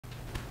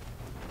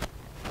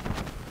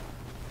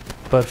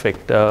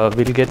Perfect.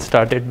 We'll get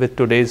started with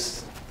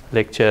today's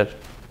lecture.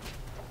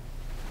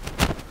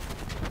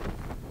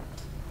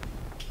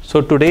 So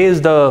today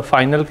is the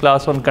final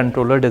class on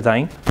controller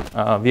design.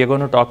 We are going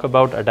to talk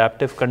about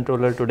adaptive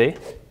controller today.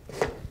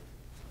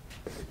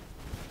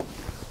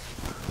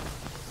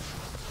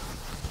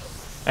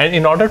 And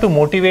in order to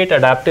motivate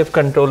adaptive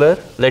controller,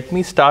 let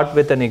me start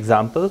with an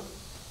example.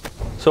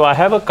 So I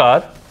have a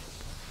car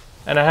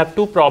and I have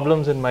two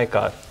problems in my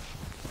car.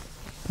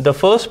 The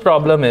first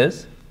problem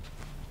is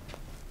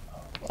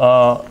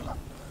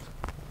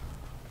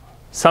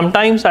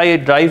sometimes I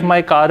drive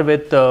my car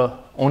with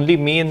only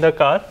me in the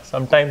car.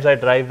 Sometimes I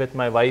drive with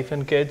my wife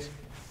and kids.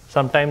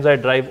 Sometimes I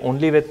drive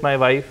only with my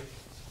wife.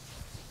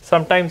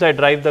 Sometimes I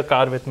drive the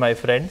car with my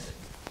friends.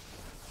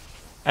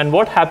 And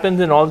what happens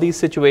in all these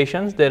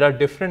situations, there are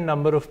different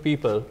number of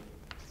people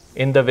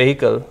in the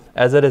vehicle,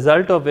 as a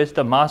result of which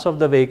the mass of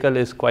the vehicle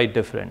is quite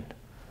different.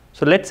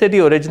 So let's say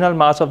the original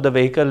mass of the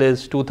vehicle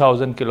is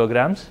 2000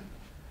 kilograms.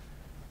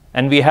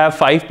 And we have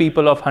 5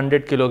 people of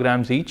 100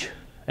 kilograms each,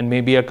 and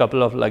maybe a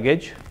couple of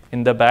luggage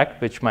in the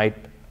back, which might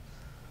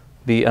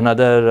be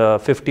another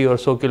 50 or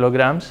so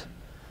kilograms.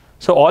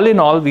 So all in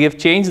all, we have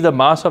changed the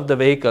mass of the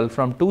vehicle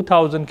from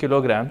 2000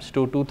 kilograms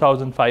to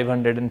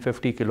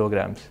 2550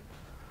 kilograms,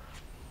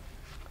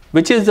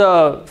 which is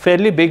a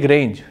fairly big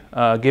range,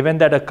 given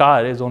that a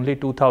car is only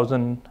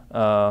 2000,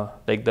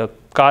 like the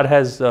car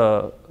has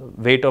a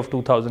weight of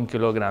 2000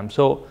 kilograms.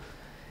 So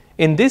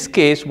in this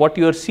case, what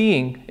you are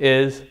seeing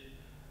is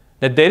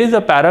that there is a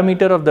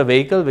parameter of the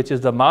vehicle, which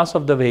is the mass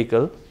of the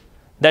vehicle,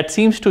 that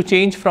seems to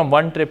change from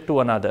one trip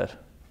to another,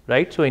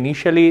 right? So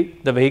initially,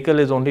 the vehicle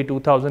is only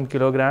 2000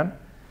 kilogram.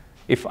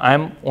 If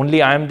I'm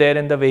there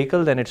in the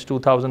vehicle, then it's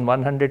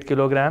 2100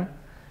 kilogram.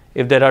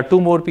 If there are 2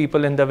 more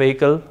people in the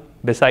vehicle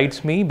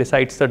besides me,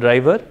 besides the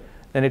driver,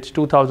 then it's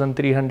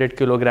 2300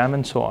 kilogram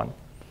and so on.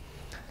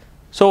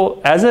 So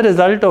as a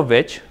result of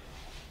which,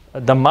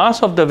 the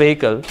mass of the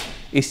vehicle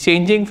is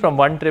changing from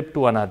one trip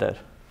to another.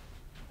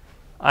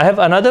 I have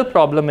another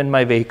problem in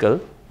my vehicle,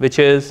 which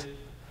is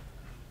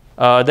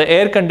the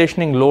air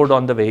conditioning load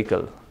on the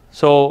vehicle.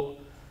 So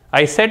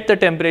I set the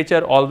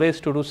temperature always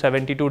to do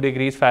 72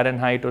 degrees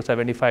Fahrenheit or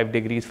 75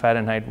 degrees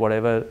Fahrenheit,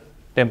 whatever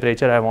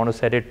temperature I want to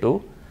set it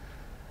to.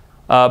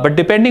 But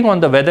depending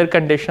on the weather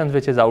conditions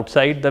which is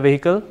outside the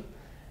vehicle,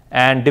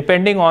 and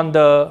depending on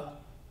the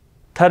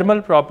thermal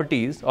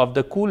properties of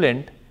the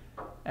coolant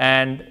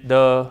and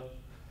the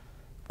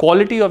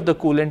quality of the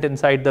coolant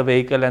inside the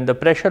vehicle and the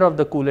pressure of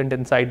the coolant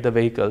inside the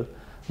vehicle,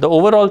 the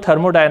overall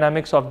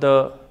thermodynamics of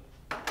the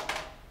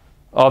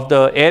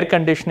air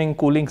conditioning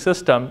cooling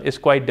system is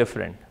quite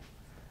different.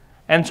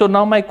 And so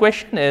now my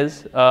question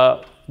is,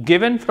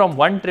 given from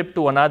one trip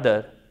to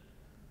another,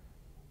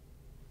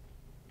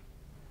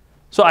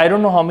 so I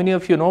don't know how many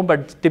of you know,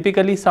 but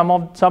typically some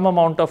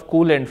amount of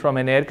coolant from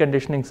an air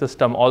conditioning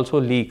system also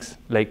leaks.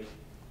 Like,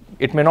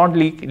 it may not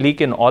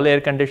leak in all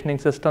air conditioning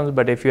systems,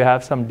 but if you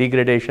have some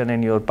degradation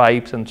in your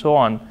pipes and so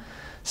on,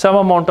 some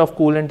amount of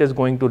coolant is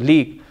going to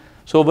leak.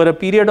 So over a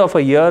period of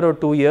a year or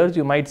 2 years,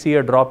 you might see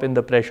a drop in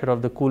the pressure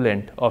of the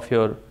coolant of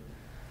your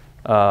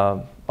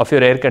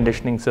air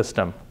conditioning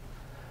system.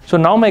 So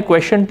now my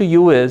question to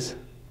you is,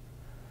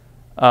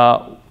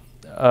 from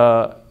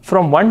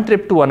one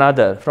trip to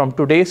another, from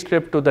today's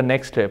trip to the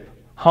next trip,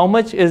 how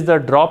much is the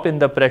drop in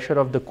the pressure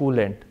of the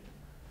coolant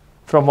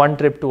from one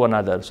trip to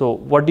another? So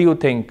what do you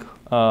think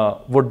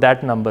would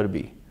that number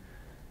be?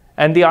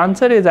 And the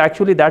answer is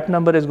actually that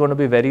number is going to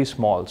be very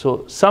small.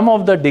 So some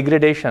of the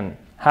degradation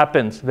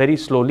happens very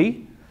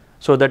slowly.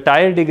 So the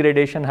tire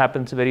degradation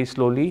happens very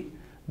slowly.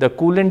 The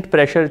coolant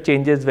pressure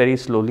changes very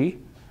slowly.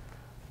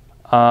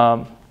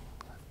 Some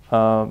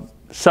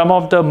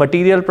of the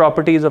material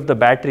properties of the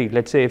battery,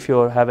 let's say if you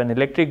have an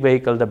electric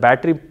vehicle, the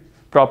battery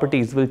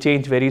properties will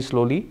change very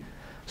slowly.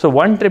 So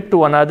one trip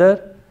to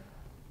another,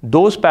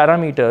 those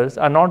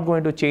parameters are not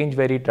going to change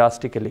very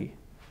drastically.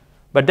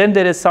 But then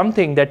there is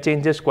something that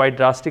changes quite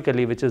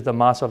drastically, which is the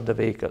mass of the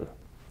vehicle.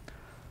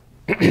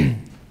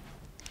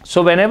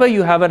 So whenever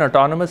you have an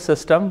autonomous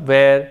system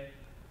where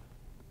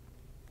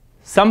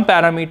some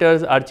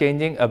parameters are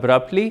changing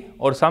abruptly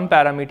or some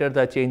parameters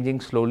are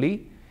changing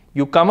slowly,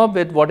 you come up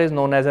with what is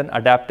known as an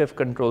adaptive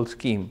control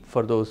scheme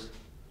for those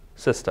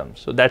systems.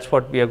 So that's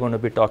what we are going to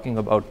be talking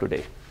about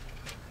today.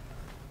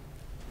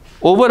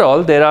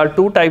 Overall, there are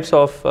 2 types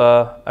of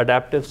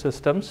adaptive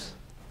systems.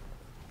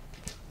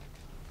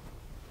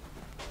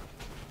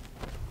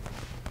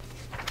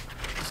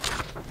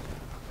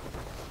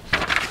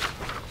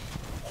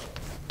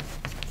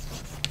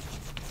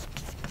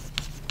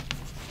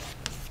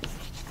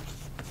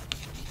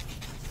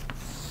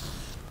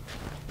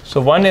 So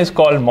one is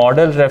called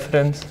model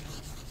reference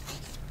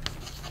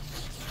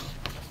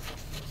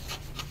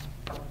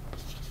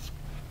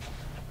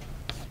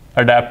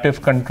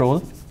adaptive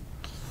control.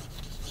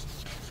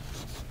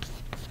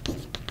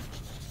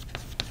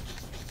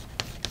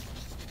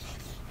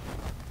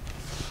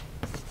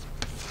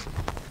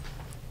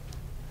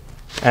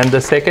 And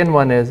the second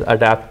one is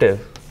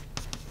adaptive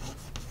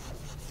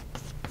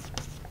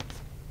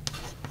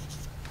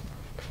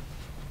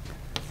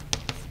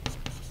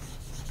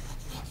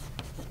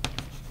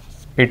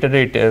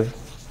iterative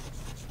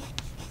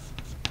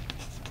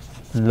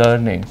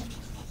learning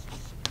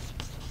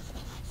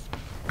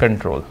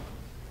control.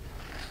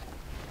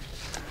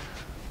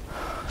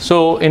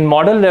 So in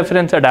model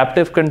reference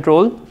adaptive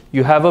control,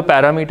 you have a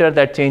parameter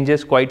that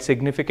changes quite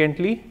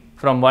significantly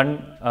from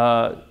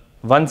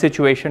one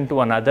situation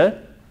to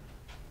another,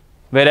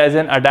 whereas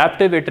in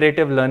adaptive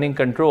iterative learning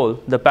control,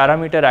 the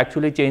parameter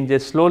actually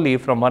changes slowly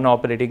from one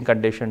operating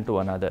condition to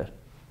another.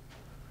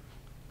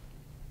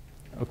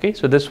 Okay,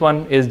 so this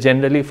one is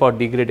generally for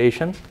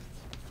degradation.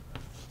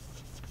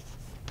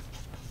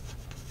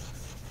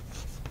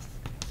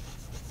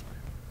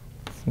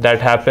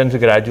 That happens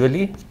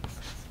gradually.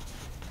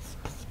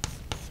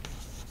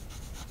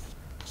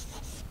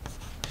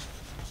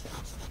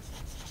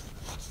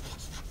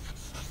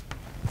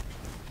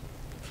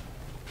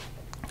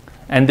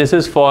 And this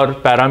is for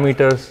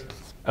parameters,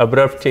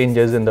 abrupt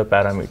changes in the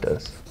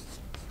parameters.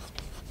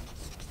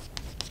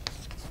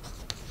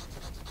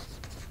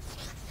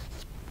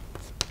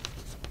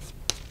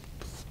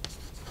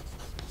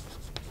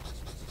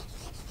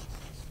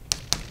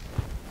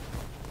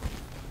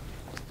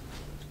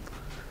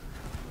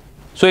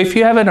 So if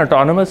you have an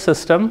autonomous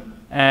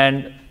system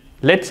and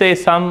let's say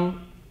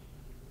some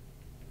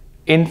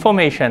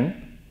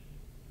information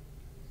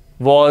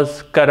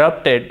was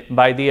corrupted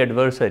by the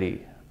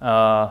adversary,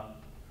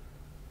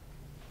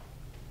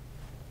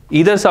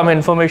 either some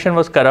information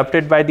was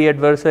corrupted by the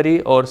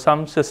adversary or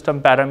some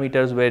system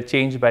parameters were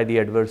changed by the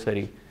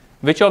adversary,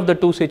 which of the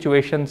two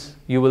situations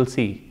you will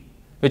see?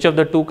 Which of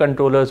the two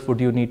controllers would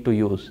you need to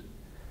use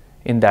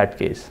in that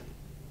case?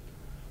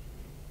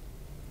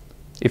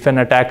 If an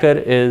attacker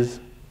is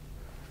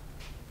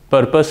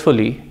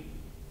purposefully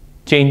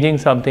changing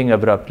something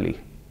abruptly,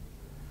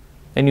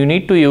 then you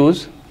need to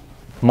use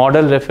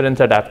model reference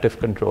adaptive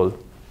control.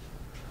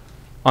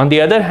 On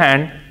the other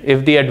hand,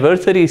 if the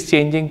adversary is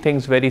changing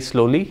things very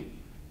slowly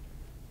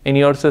in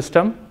your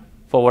system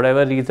for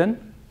whatever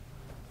reason,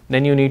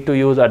 then you need to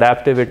use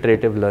adaptive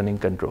iterative learning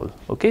control.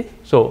 Okay,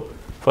 so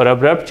for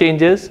abrupt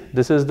changes,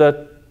 this is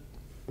the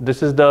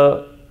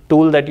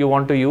tool that you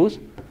want to use.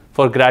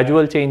 For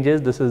gradual changes,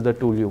 this is the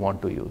tool you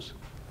want to use.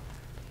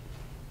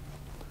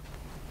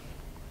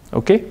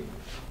 Okay,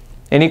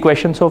 any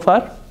questions so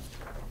far?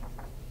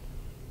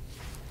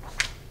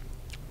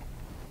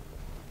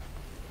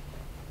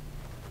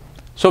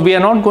 So we are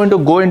not going to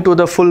go into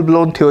the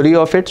full-blown theory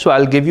of it, so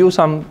I'll give you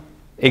some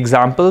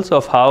examples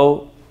of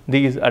how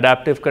these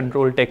adaptive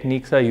control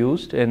techniques are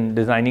used in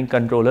designing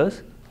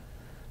controllers.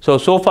 So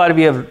far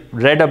we have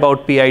read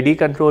about PID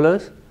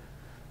controllers,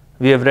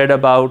 we have read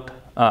about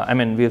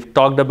we've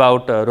talked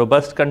about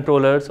robust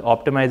controllers,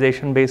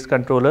 optimization based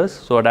controllers.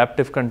 So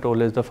adaptive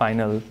control is the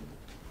final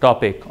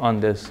topic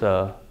on this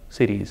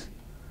series.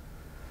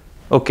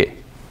 Okay,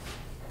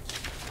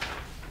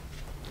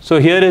 so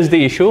here is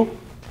the issue.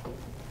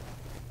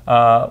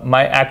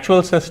 My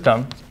actual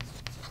system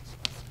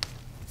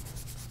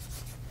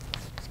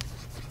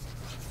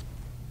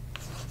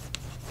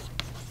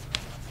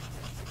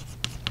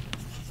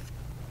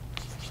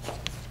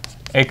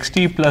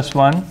xt plus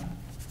 1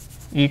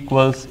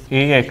 equals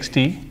axt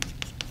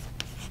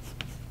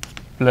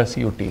plus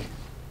ut,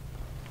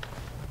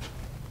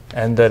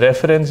 and the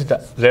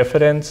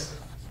reference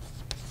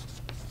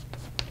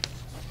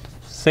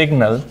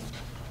signal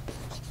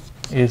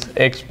is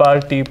x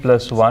bar t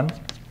plus 1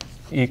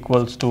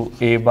 equals to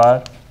a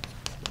bar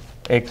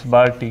x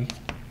bar t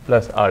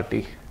plus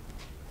rt.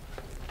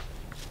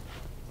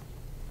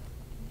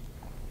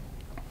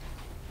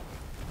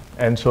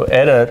 And so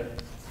error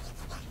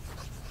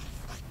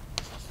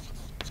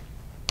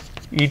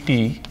et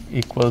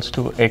equals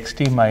to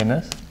xt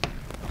minus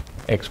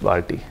x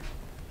bar t.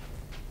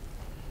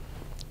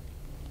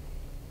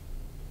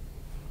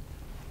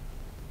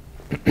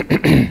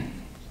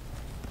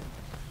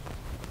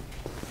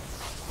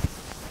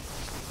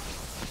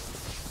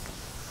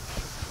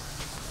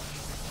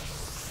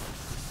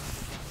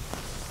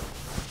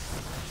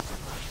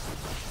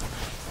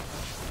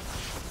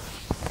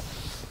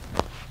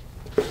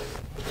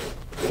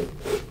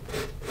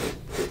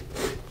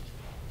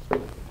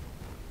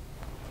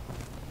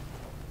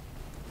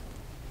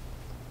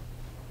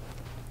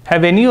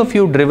 Have any of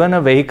you driven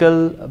a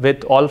vehicle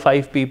with all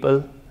 5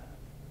 people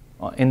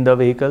in the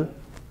vehicle?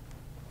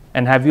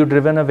 And have you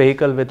driven a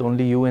vehicle with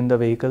only you in the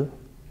vehicle?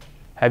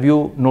 Have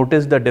you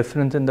noticed the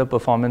difference in the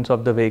performance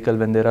of the vehicle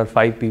when there are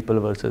 5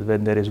 people versus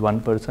when there is 1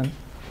 person?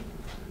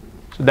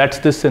 So that's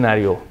this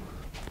scenario.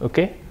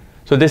 Okay.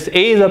 So this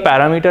A is a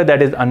parameter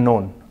that is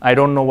unknown. I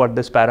don't know what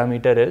this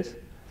parameter is.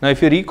 Now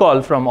if you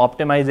recall from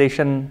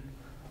optimization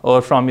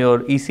or from your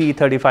ECE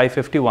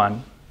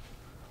 3551,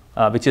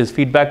 which is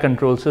feedback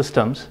control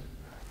systems,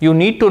 you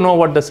need to know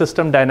what the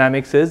system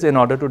dynamics is in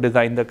order to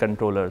design the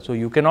controller. So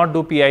you cannot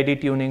do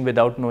PID tuning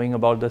without knowing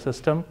about the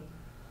system.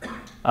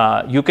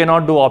 You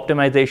cannot do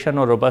optimization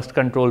or robust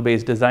control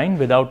based design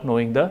without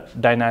knowing the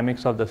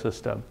dynamics of the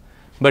system.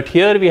 But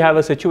here we have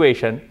a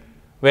situation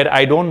where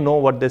I don't know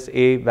what this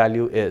A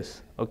value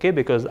is, okay,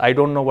 because I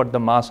don't know what the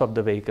mass of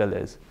the vehicle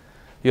is.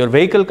 Your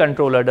vehicle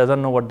controller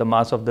doesn't know what the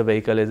mass of the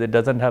vehicle is. It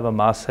doesn't have a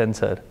mass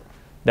sensor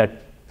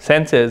that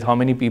senses how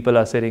many people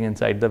are sitting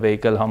inside the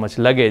vehicle, how much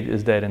luggage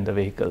is there in the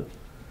vehicle.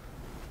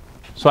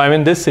 So I'm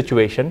in this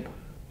situation,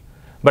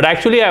 but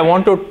actually I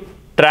want to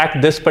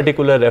track this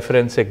particular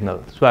reference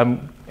signal. So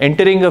I'm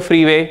entering a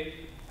freeway.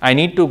 I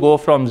need to go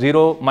from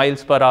 0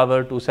 miles per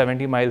hour to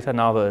 70 miles an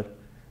hour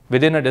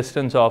within a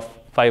distance of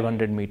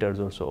 500 meters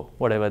or so,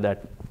 whatever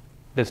that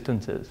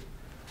distance is.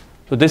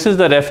 So this is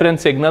the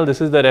reference signal.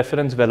 This is the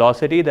reference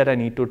velocity that I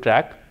need to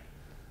track,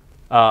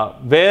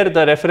 where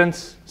the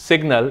reference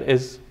signal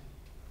is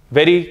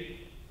very,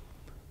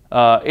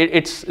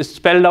 it's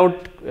spelled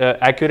out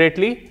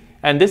accurately,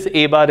 and this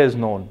A bar is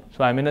known.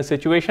 So I'm in a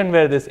situation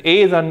where this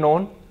A is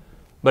unknown,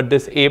 but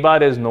this A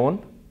bar is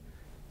known.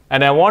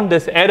 And I want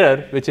this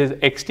error, which is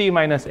xt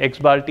minus x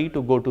bar t,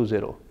 to go to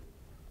 0.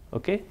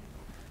 Okay?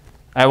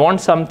 I want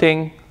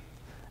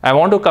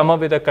to come up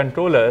with a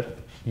controller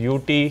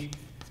ut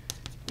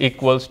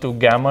equals to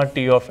gamma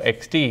t of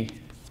xt.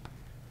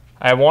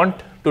 I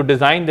want to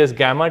design this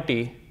gamma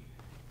t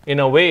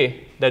in a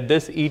way that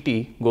this et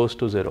goes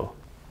to 0.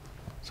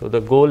 So the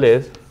goal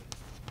is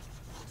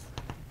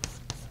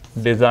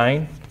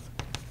design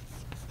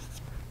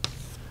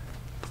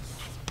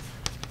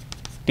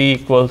t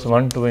equals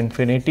 1 to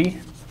infinity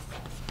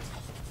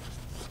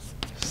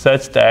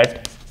such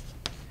that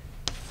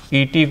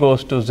et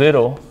goes to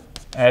 0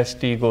 as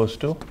t goes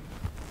to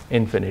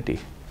infinity.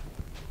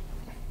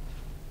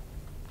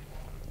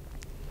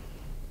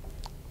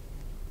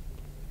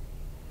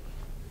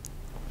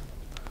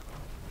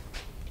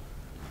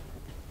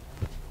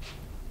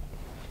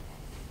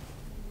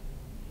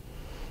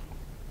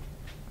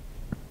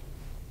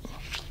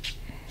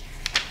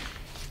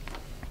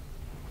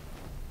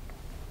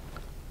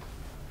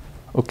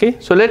 Okay,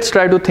 so let's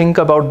try to think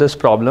about this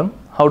problem.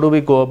 How do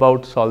we go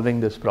about solving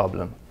this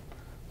problem?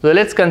 So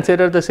let's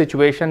consider the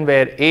situation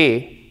where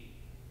A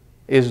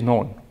is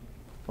known.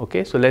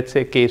 Okay, so let's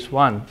say case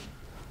 1.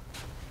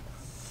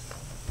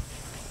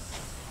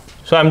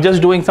 So I'm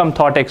just doing some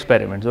thought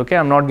experiments. Okay,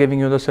 I'm not giving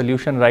you the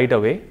solution right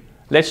away.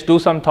 Let's do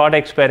some thought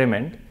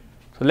experiment.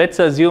 So let's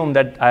assume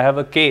that I have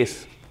a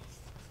case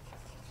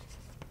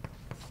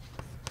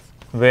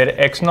where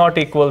x naught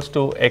equals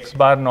to x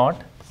bar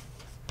naught.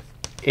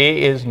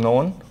 A is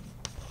known.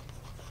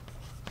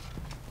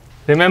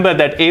 Remember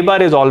that A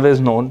bar is always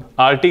known,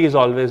 RT is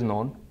always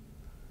known,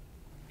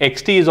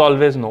 XT is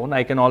always known.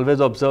 I can always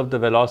observe the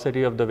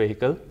velocity of the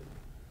vehicle.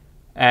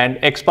 And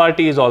X bar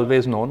T is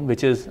always known,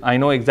 which is I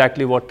know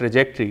exactly what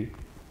trajectory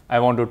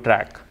I want to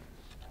track.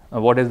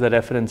 What is the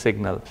reference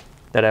signal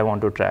that I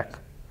want to track?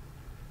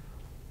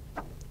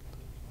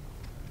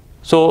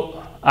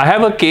 So I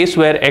have a case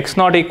where x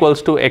naught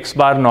equals to x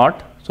bar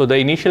naught. So the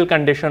initial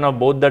condition of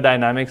both the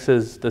dynamics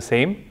is the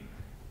same.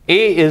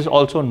 A is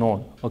also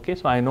known. Okay,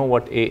 so I know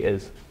what A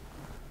is.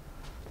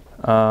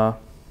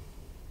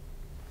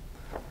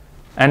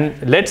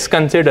 And let's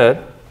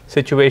consider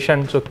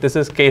situation. So this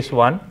is case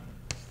 1.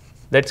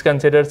 Let's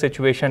consider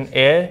situation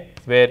A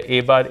where A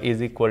bar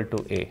is equal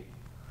to A.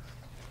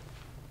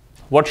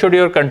 What should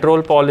your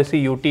control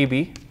policy ut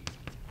be?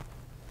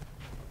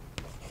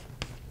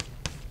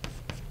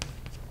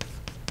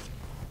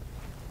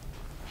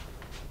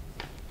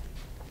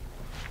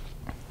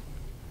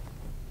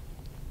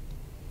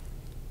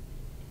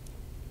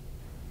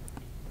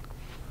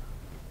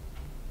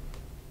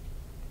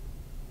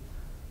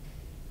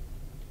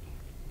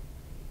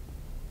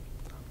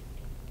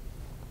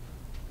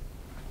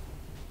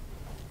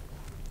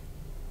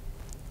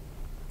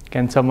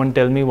 Can someone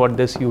tell me what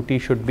this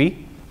ut should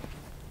be?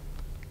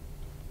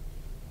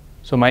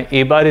 So my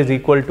A bar is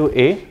equal to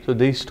A, so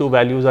these two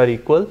values are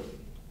equal.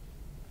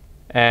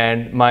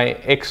 And my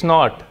x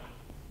naught,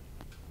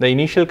 the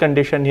initial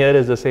condition here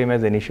is the same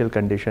as initial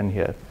condition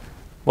here.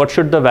 What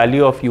should the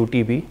value of ut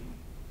be?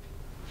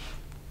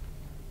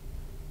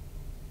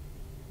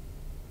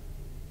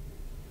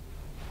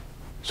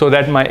 So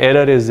that my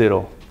error is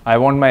 0. I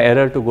want my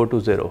error to go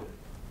to 0.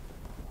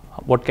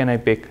 What can I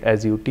pick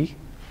as ut?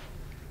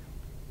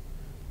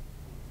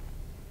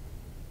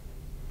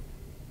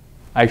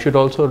 I should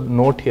also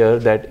note here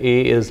that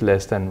A is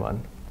less than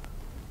 1.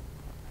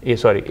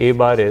 A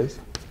bar is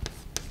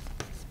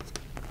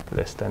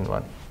less than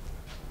 1.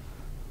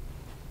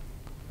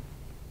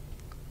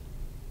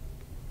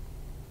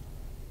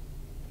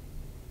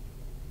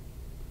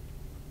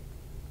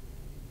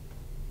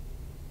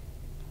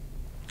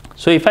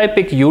 So if I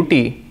pick ut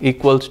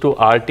equals to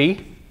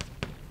RT,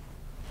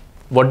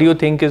 what do you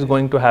think is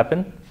going to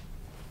happen?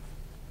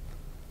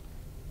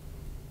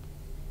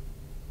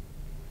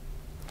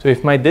 So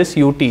if my this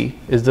ut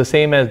is the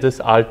same as this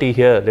RT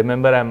here,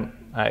 remember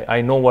I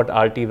know what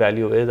RT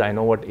value is, I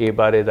know what A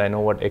bar is, I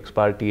know what X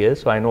bar T is,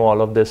 so I know all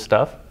of this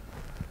stuff.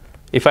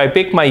 If I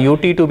pick my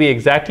ut to be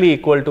exactly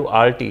equal to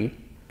RT,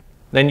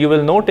 then you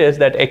will notice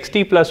that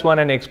XT plus 1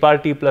 and X bar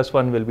T plus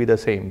 1 will be the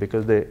same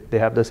because they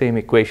have the same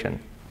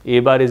equation. A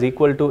bar is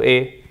equal to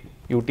A,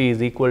 ut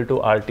is equal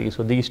to RT,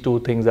 so these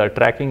two things are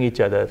tracking each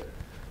other.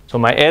 So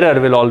my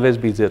error will always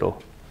be 0.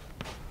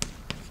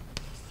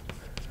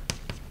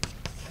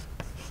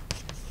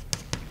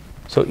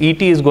 So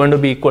Et is going to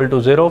be equal to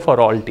 0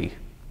 for all t.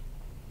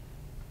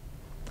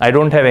 I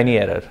don't have any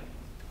error.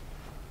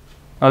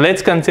 Now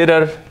let's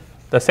consider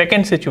the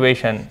second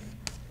situation.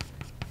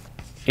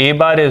 A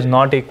bar is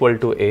not equal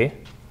to A,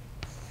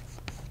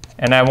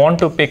 and I want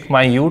to pick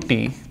my ut.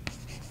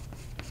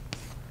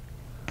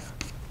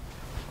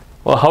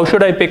 Well, how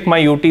should I pick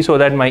my ut so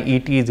that my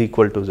Et is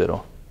equal to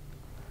 0?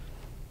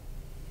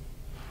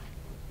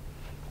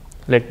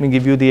 Let me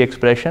give you the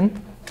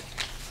expression.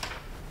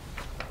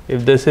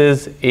 If this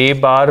is A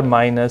bar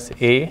minus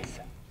A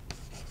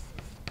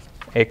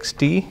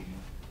xt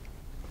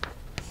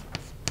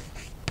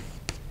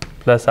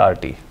plus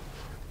RT,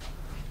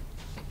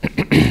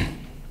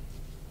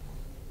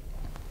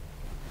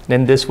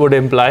 then this would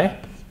imply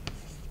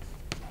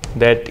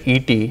that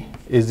Et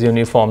is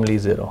uniformly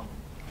 0.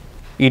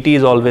 Et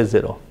is always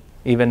 0,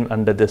 even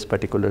under this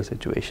particular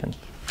situation.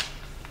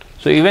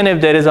 So even if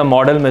there is a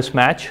model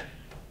mismatch,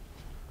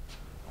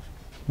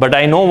 but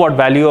I know what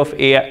value of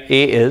A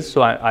is,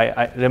 so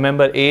I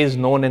remember A is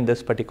known in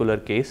this particular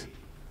case.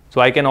 So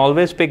I can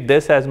always pick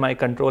this as my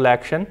control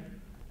action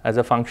as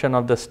a function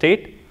of the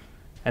state,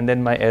 and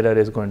then my error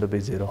is going to be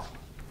 0.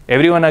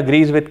 Everyone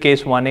agrees with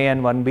case 1A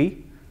and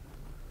 1B?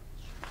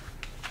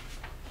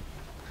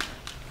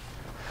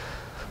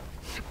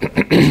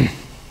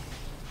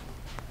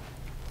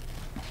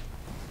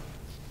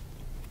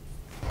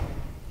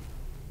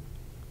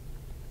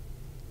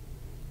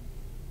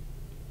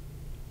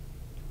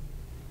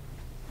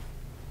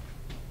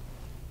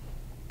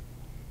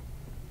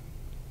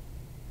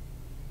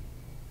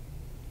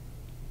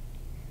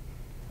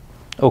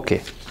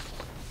 Okay,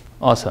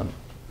 awesome.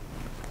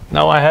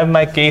 Now I have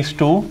my case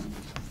 2.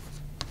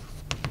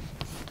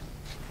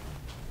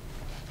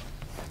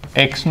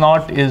 X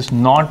naught is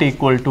not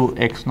equal to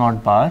X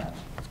naught bar.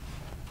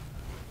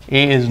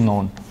 A is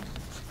known.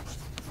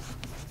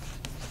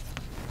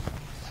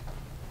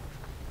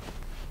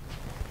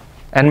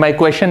 And my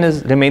question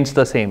remains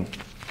the same.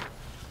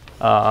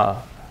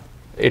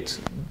 It's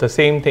the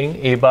same thing.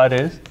 A bar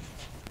is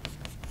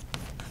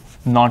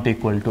not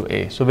equal to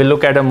A. So we'll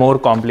look at a more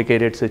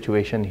complicated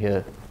situation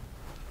here.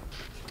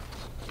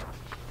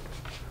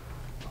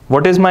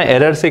 What is my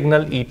error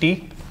signal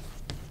Et?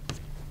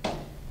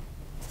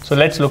 So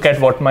let's look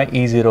at what my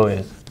E0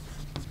 is.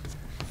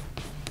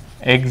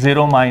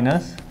 X0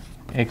 minus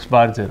X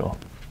bar 0.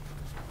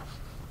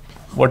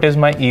 What is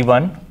my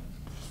E1?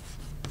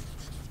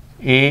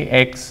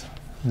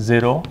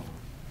 AX0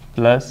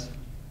 plus,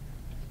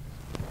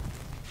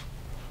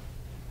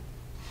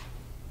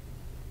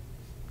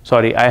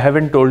 sorry, I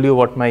haven't told you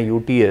what my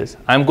ut is.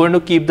 I'm going to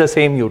keep the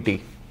same ut.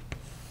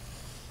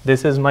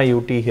 This is my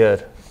ut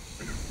here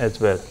as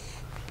well.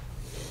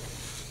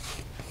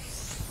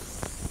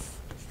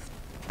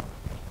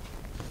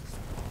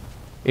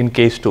 In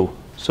case 2.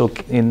 So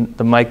in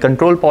my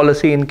control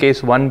policy in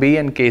case 1B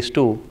and case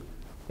 2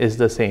 is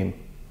the same.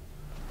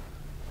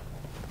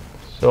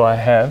 So I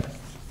have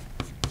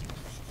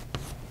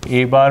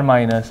A bar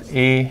minus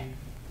A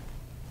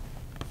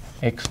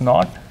X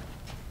naught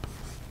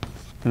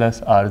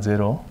plus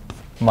R0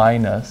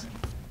 minus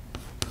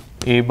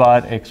A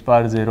bar X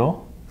bar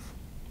 0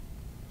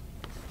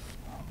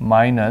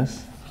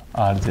 minus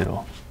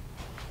R0.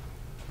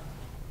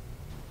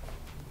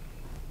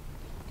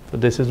 So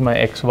this is my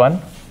X1.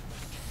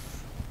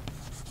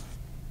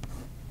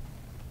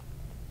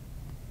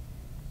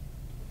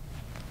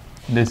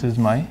 This is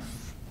my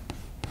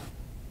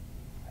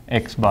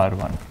X bar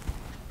 1.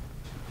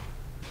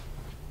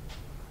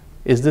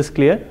 Is this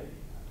clear?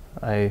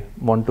 I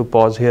want to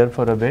pause here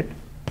for a bit.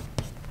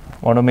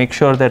 I want to make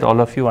sure that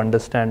all of you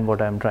understand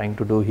what I'm trying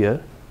to do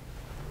here.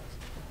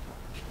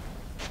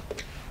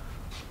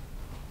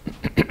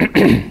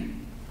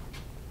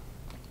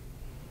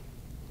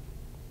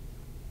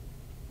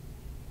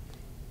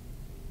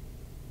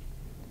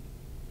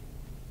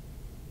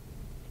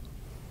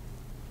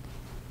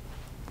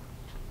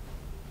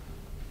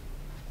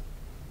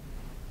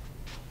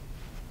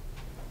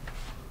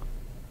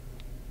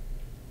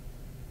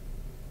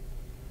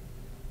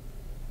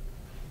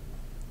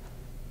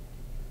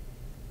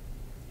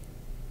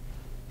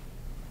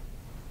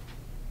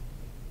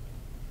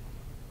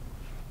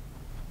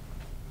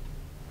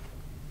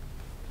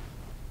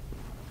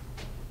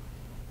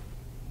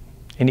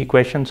 Any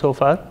questions so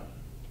far?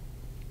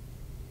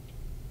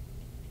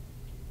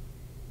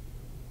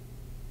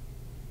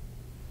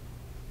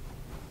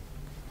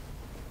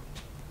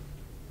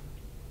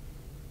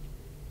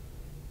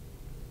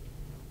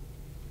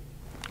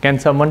 Can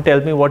someone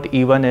tell me what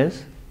E1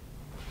 is?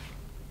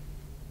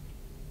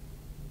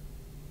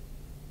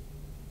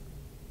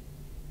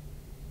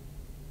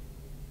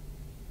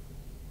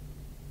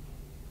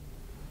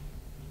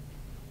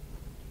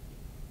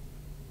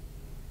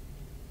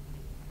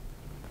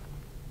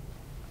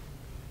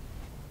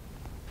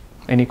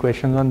 Any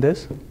questions on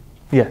this?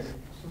 Yes.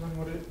 So then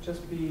would it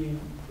just be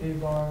A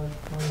bar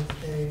minus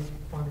A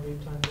quantity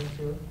times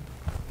A0?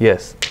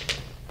 Yes.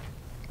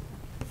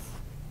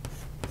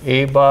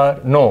 A bar,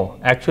 no,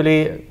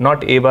 actually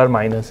not A bar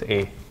minus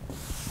A.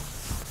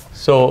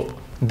 So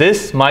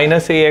This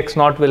minus a x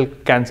naught will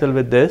cancel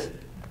with this.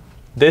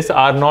 This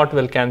r naught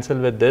will cancel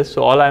with this.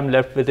 So all I'm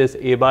left with is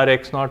a bar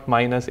x naught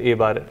minus a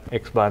bar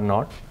x bar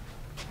naught.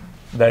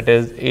 That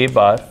is a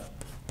bar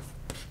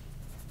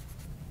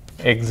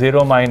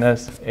x0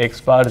 minus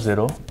x bar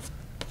 0,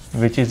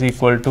 which is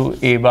equal to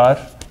a bar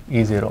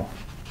e0.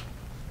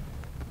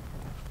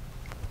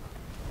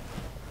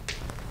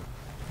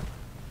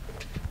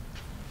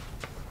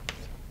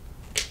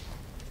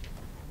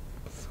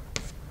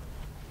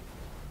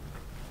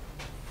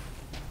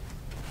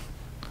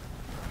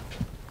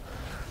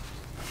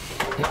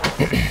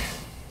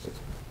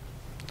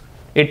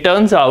 It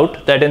turns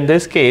out that in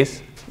this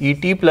case,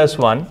 Et plus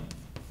 1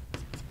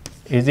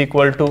 is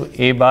equal to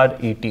a bar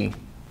Et.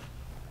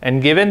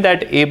 And given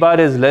that a bar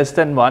is less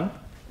than 1,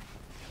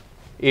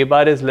 a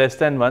bar is less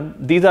than 1,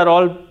 these are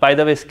all, by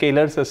the way,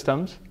 scalar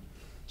systems.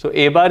 So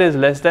a bar is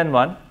less than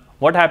 1.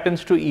 What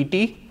happens to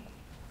Et?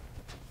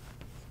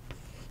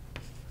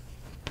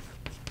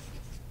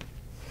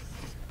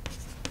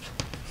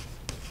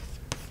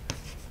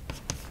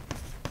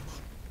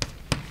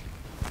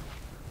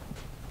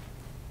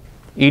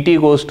 Et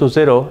goes to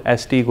 0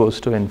 as t goes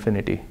to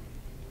infinity.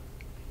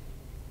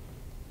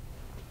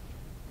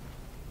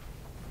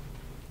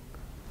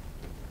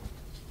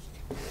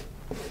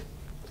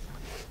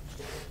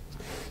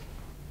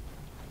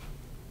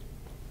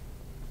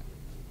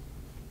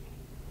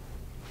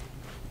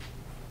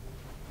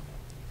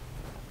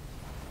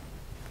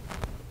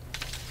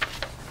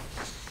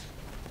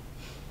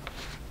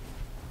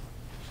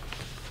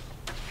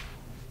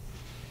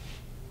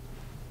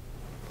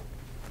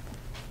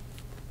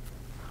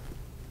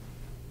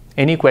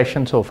 Any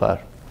questions so far?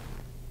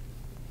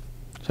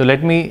 So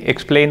let me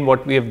explain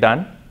what we have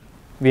done.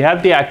 We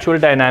have the actual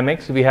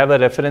dynamics. We have a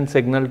reference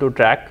signal to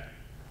track.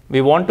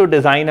 We want to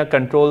design a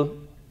control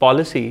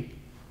policy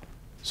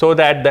so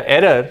that the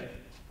error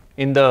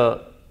in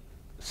the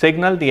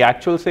signal, the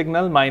actual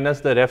signal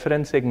minus the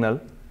reference signal,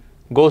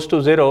 goes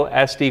to 0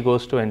 as t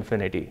goes to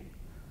infinity.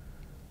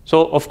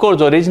 So of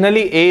course,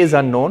 originally a is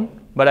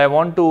unknown, but I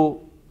want to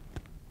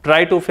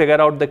try to figure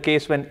out the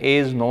case when a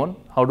is known.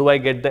 How do I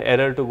get the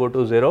error to go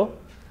to 0?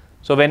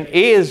 So when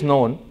a is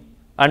known,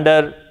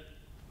 under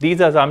these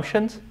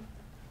assumptions,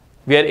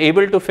 we are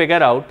able to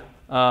figure out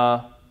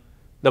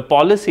the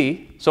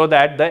policy so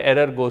that the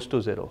error goes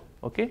to 0.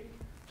 Okay?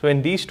 So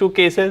in these two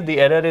cases, the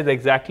error is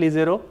exactly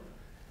 0.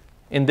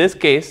 In this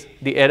case,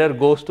 the error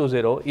goes to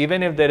 0,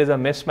 even if there is a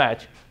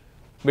mismatch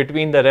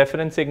between the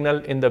reference signal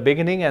in the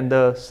beginning and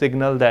the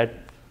signal that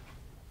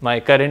my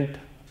current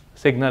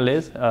signal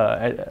is.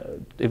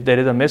 If there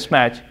is a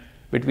mismatch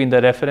between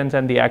the reference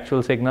and the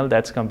actual signal,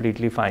 that's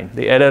completely fine.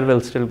 The error will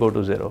still go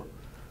to 0.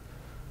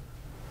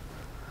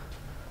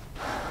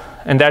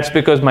 And that's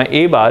because my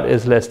a bar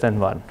is less than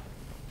 1.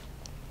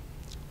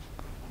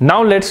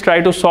 Now let's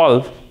try to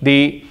solve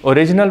the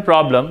original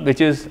problem, which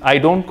is I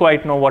don't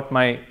quite know what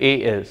my a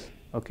is.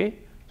 Okay?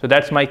 So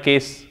that's my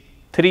case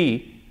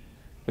 3,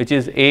 which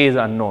is a is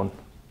unknown.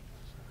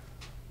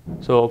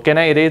 So can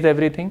I erase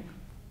everything?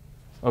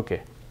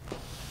 Okay.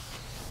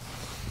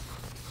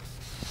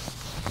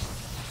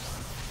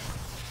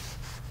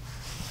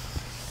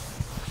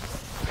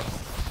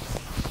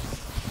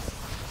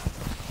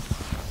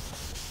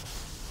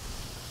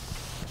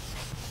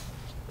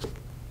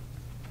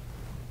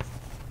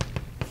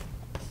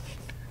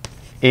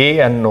 A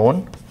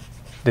unknown.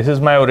 This is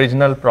my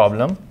original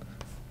problem.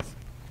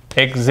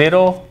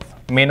 X0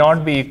 may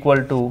not be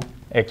equal to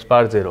x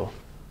bar 0.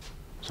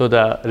 So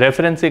the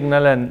reference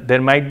signal, and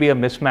there might be a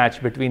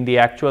mismatch between the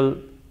actual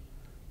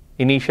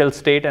initial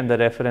state and the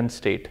reference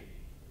state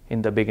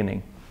in the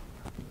beginning.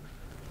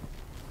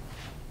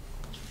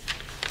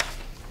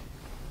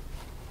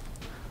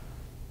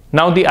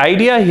 Now the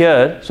idea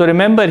here, so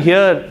remember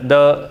here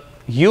the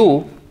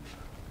u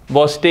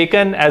was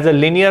taken as a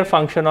linear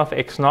function of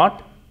x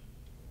naught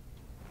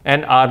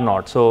and r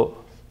naught.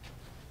 So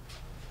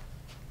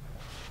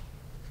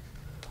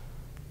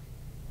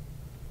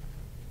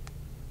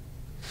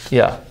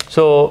yeah,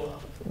 so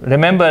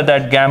remember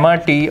that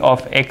gamma t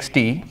of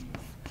xt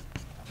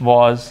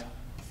was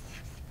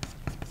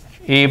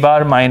a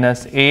bar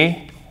minus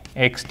a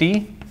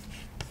xt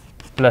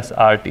plus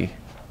rt.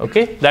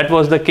 Okay, that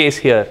was the case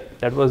here.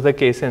 That was the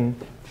case in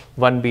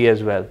 1b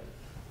as well,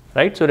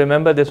 right? So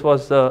remember, this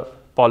was the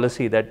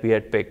policy that we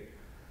had picked.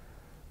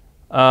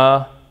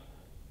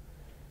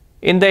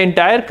 In the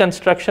entire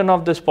construction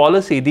of this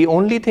policy, the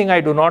only thing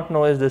I do not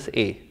know is this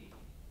a.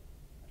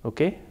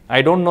 Okay,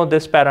 I don't know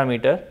this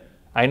parameter.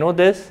 I know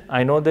this,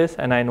 I know this,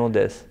 and I know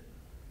this.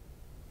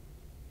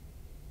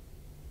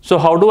 So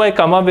how do I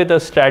come up with a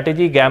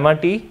strategy gamma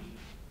t?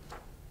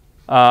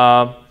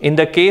 In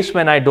the case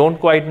when I don't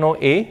quite know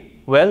a,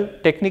 well,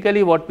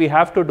 technically what we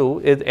have to do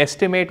is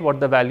estimate what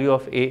the value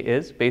of a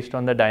is based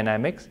on the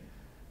dynamics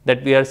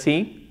that we are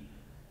seeing.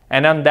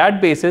 And on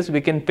that basis,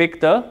 we can pick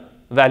the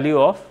value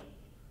of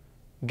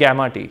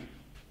gamma t.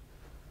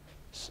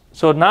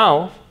 So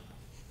now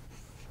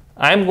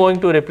I am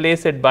going to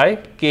replace it by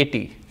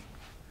kt.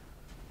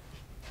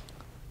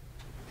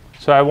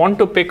 So I want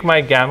to pick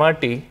my gamma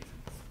t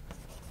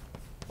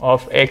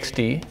of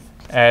xt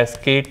as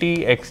kt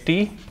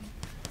xt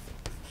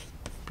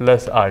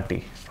plus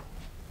RT.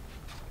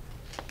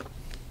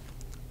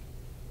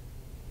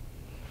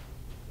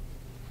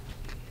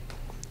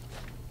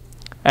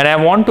 And I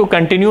want to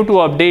continue to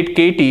update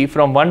kt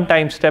from one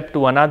time step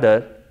to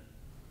another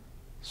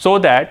so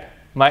that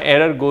my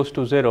error goes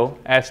to 0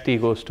 as t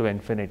goes to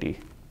infinity.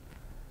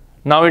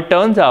 Now it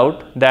turns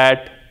out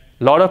that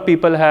a lot of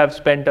people have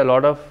spent a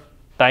lot of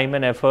time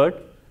and effort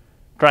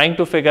trying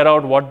to figure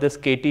out what this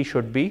kt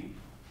should be.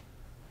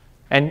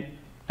 And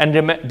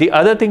the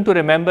other thing to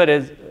remember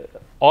is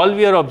all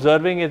we are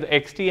observing is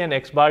xt and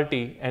x bar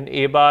t and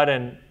a bar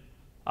and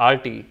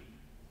RT.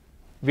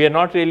 We are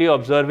not really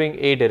observing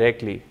a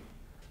directly.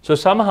 So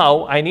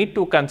somehow I need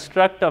to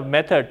construct a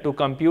method to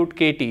compute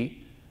kt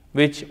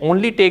which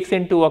only takes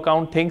into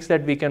account things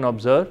that we can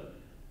observe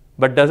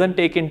but doesn't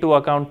take into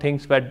account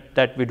things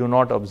that we do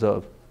not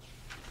observe,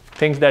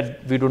 things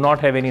that we do not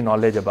have any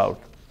knowledge about.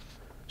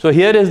 So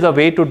here is the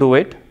way to do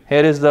it.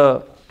 Here is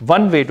the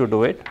one way to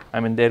do it. I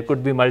mean, there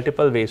could be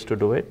multiple ways to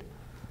do it.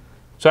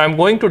 So I'm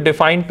going to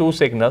define two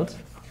signals.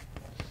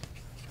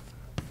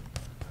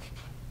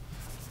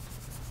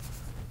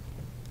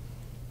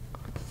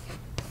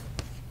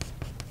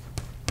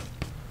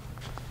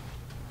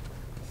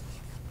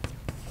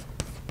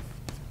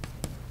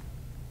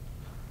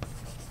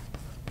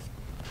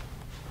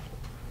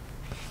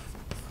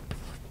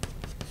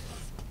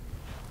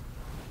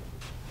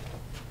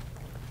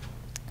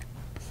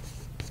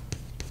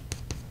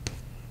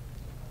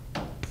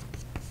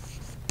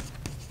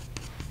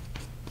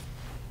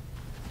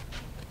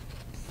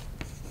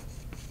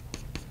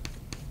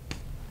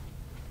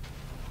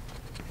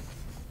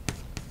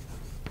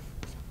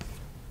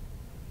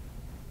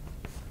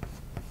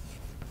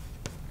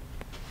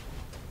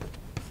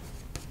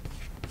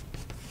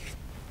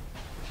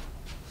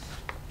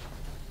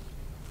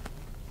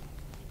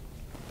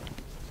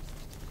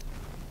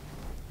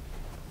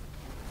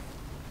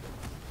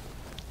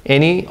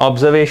 Any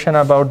observation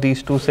about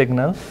these two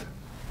signals?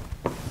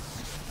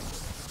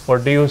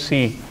 What do you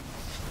see?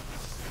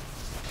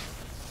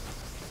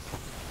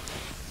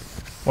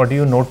 What do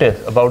you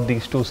notice about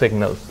these two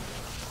signals?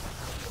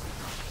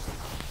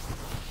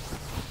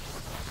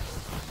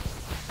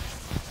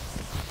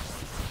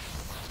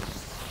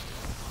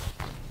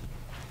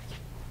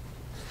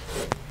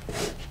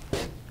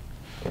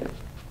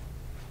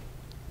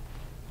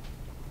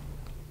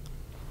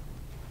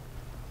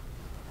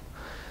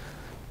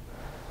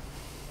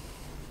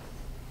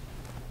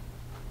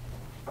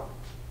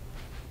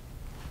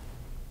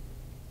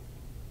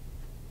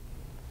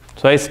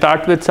 So I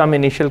start with some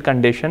initial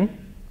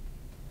condition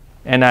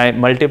and I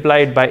multiply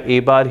it by a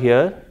bar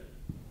here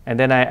and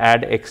then I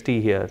add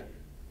xt here.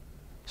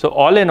 So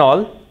all in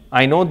all,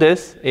 I know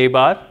this a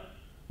bar,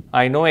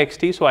 I know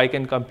xt, so I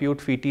can compute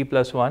phi t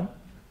plus 1.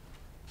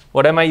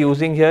 What am I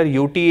using here?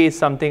 Ut is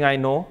something I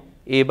know,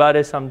 a bar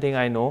is something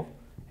I know,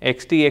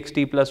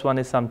 xt plus 1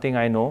 is something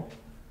I know,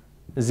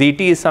 zt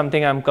is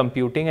something I am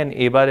computing, and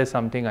a bar is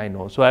something I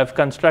know. So I have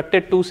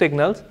constructed two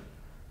signals,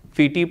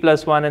 phi t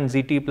plus 1 and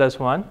zt plus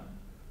 1.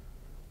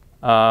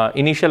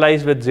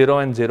 Initialized with 0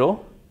 and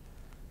 0,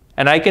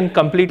 and I can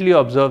completely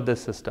observe this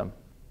system.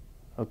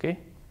 Okay,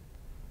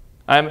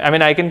 I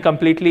mean I can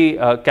completely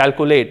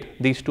calculate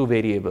these two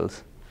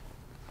variables.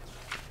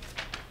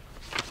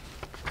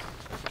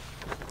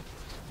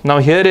 Now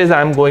here is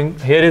how I'm going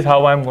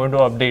to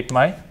update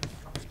my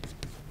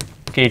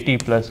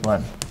kt plus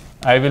 1.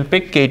 I will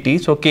pick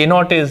kt, so k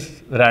naught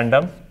is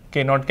random,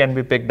 k naught can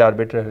be picked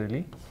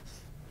arbitrarily.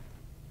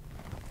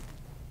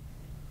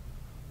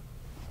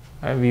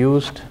 I've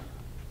used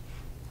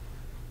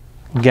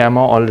gamma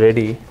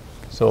already,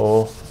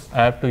 so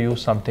I have to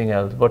use something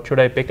else. What should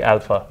I pick?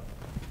 Alpha.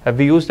 Have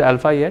we used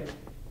alpha yet?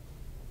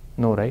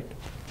 No, right?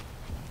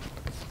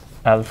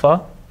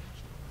 Alpha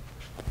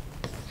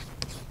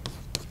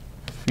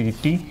phi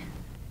t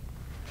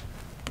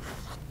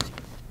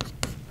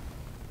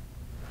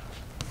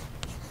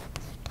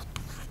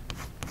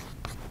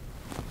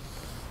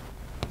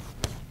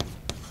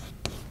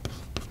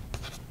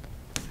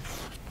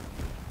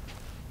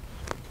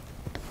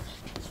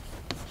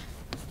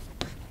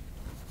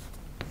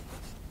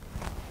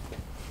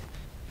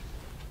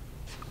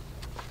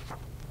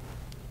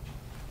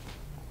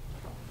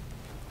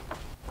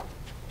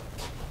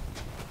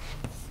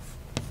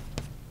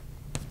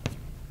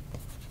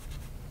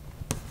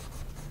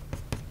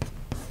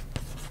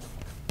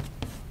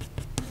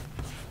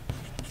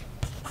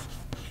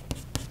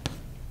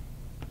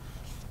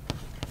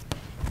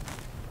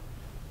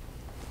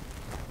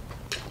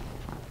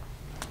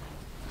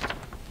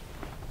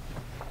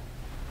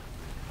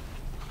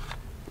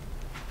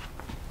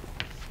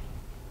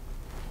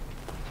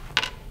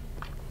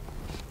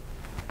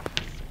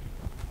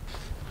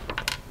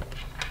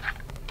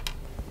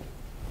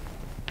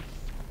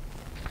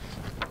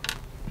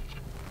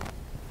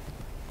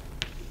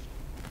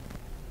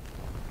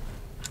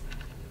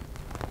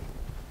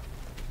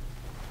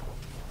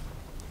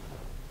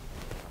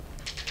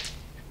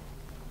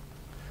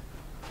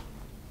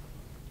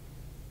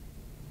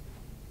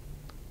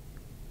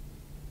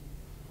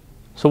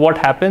So what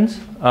happens?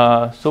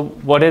 So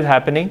what is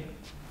happening?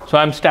 So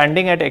I'm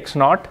standing at x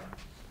naught.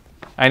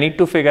 I need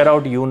to figure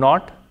out u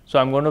naught. So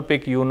I'm going to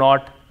pick u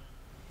naught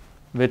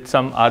with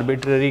some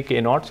arbitrary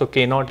k naught. So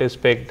k naught is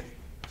picked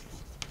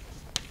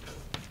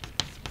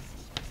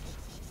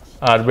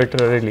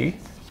arbitrarily.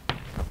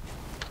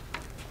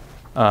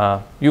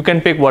 You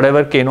can pick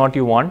whatever k naught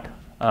you want.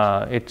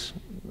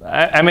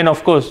 I mean,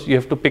 of course, you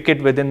have to pick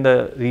it within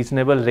the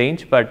reasonable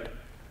range, but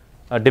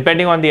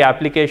depending on the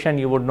application,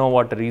 you would know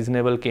what a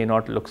reasonable k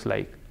naught looks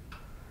like.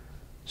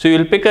 So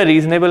you'll pick a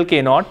reasonable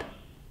k naught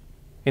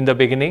in the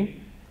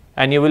beginning,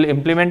 and you will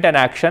implement an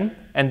action,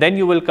 and then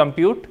you will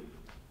compute.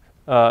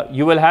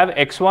 You will have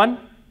x1,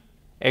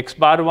 x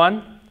bar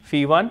 1,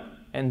 phi 1,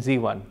 and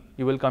z1.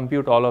 You will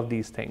compute all of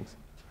these things.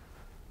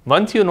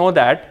 Once you know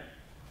that,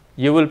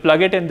 you will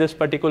plug it in this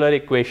particular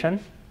equation.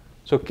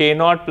 So k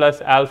naught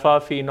plus alpha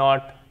phi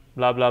naught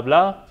blah blah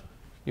blah.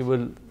 You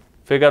will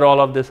figure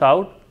all of this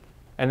out,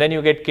 and then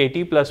you get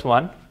kt plus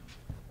 1,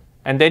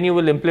 and then you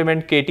will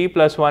implement kt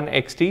plus 1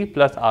 xt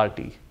plus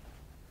rt.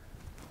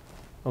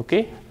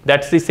 Okay,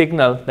 that's the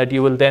signal that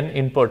you will then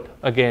input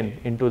again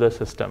into the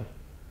system,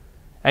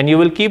 and you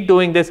will keep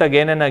doing this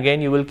again and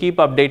again. You will keep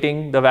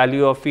updating the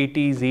value of phi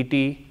t,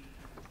 zt.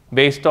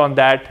 Based on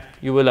that,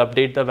 you will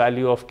update the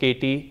value of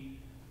kt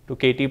to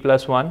kt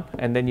plus 1,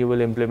 and then you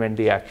will implement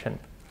the action.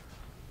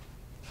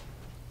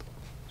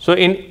 So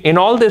in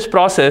all this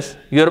process,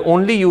 you're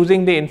only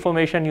using the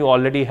information you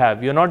already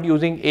have. You're not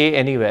using A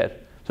anywhere.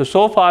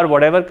 So far,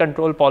 whatever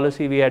control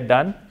policy we had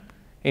done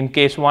in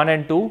case 1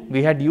 and 2,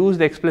 we had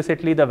used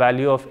explicitly the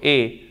value of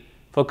A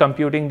for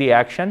computing the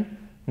action.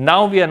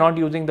 Now we are not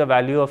using the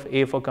value of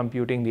A for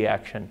computing the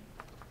action.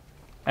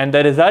 And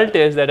the result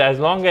is that as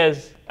long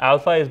as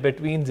alpha is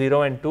between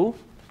 0 and 2,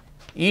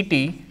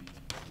 Et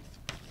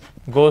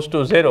goes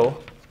to 0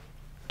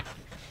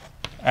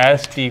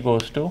 as t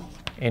goes to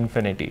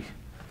infinity.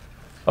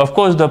 Of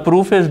course, the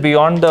proof is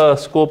beyond the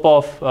scope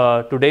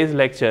of today's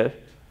lecture,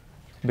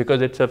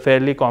 because it's a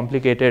fairly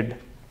complicated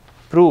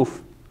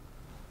proof.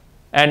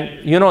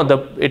 And you know,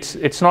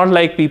 it's not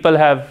like people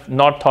have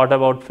not thought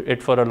about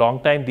it for a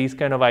long time. These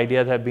kind of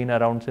ideas have been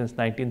around since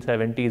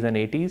 1970s and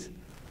 80s.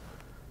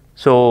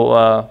 So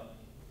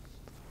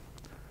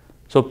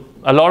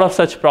a lot of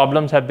such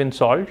problems have been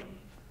solved.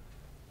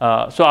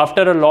 So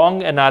after a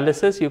long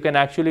analysis, you can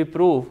actually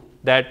prove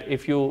that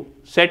if you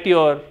set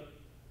your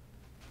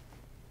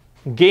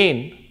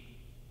gain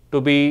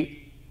to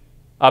be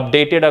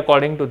updated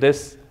according to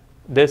this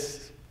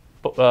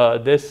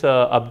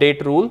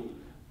update rule,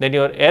 then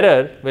your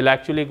error will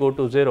actually go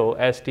to 0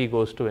 as t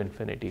goes to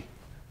infinity.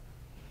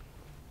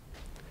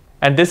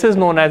 And this is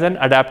known as an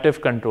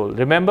adaptive control.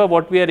 Remember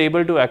what we are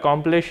able to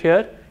accomplish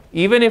here.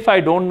 Even if I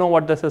don't know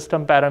what the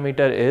system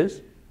parameter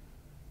is,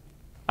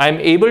 I am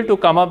able to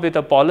come up with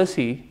a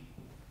policy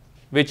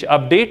which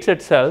updates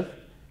itself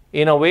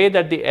in a way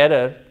that the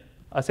error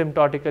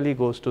asymptotically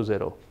goes to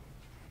 0.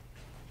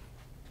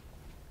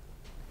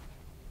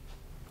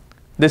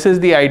 This is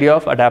the idea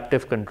of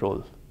adaptive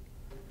control.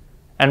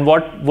 And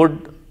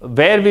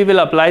where we will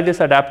apply this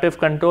adaptive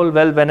control?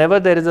 Well, whenever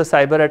there is a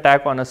cyber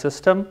attack on a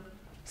system,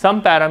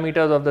 some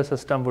parameters of the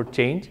system would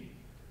change,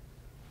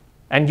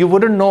 and you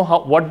wouldn't know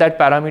what that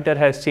parameter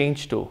has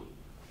changed to.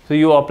 So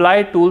you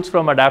apply tools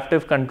from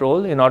adaptive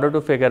control in order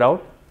to figure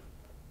out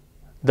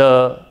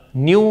the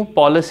new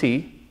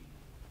policy,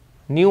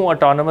 new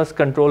autonomous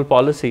control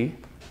policy,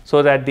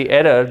 so that the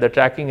error, the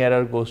tracking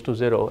error, goes to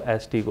 0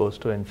 as t goes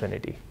to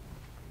infinity.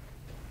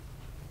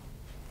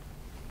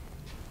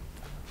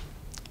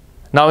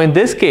 Now in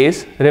this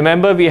case,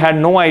 remember we had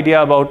no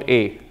idea about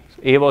A.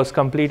 A was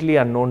completely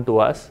unknown to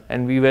us,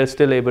 and we were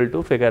still able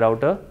to figure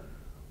out a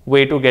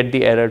way to get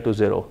the error to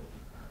 0.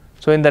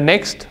 So in the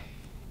next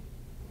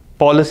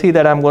policy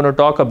that I'm going to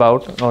talk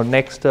about, or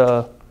next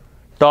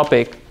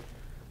topic,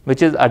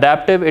 which is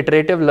adaptive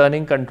iterative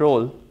learning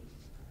control,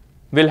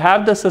 we'll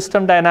have the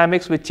system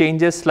dynamics which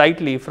changes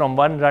slightly from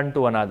one run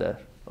to another.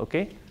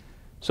 Okay?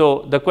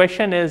 So the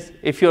question is,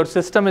 if your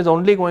system is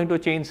only going to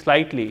change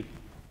slightly,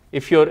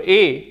 if your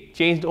A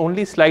changed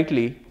only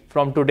slightly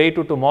from today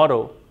to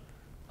tomorrow,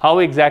 how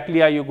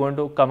exactly are you going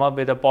to come up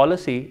with a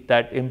policy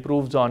that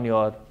improves on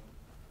your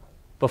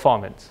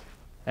performance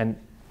and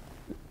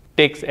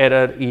takes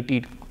error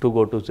Et to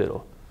go to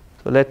 0?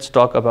 So let's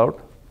talk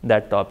about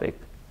that topic.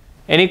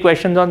 Any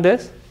questions on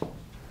this?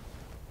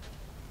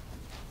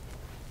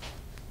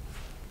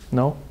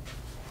 No?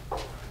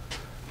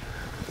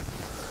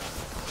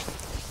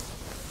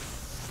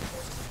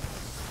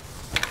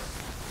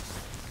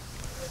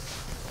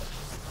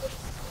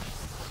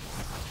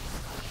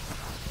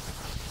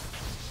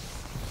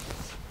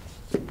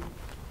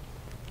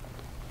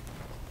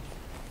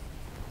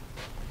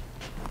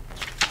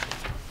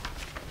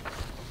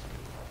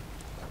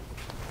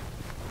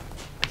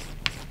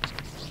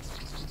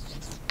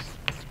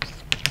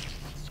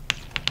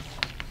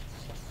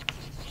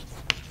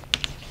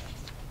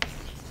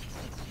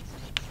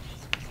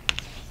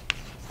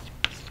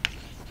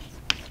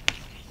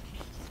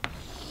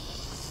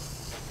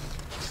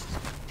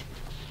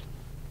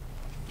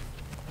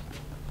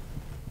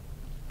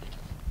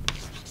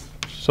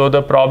 So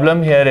the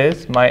problem here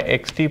is my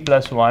xt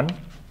plus 1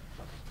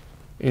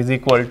 is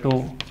equal to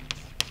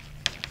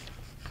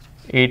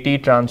AT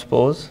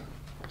transpose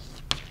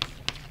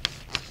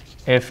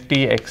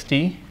FT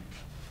xt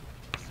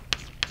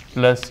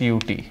plus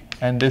UT,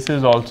 and this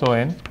is also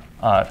in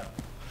R.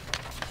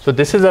 So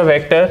this is a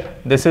vector,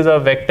 this is a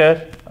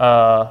vector,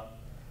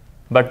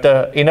 but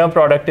the inner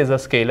product is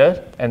a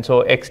scalar, and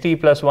so xt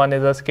plus 1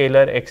 is a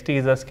scalar, xt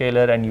is a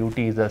scalar, and ut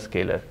is a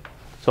scalar.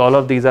 So all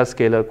of these are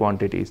scalar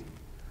quantities.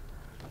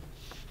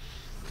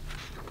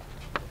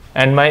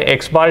 And my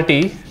x bar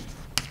t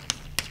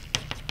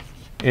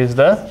is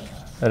the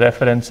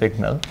reference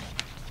signal,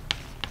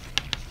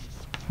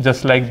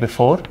 just like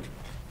before,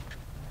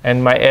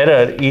 and my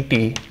error et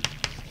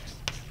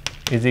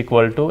is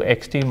equal to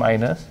xt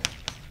minus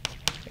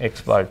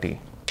x bar t.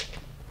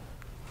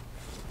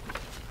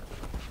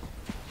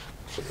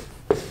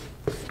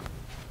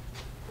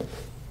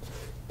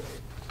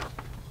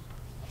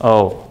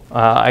 Oh,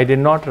 I did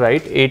not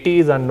write. AT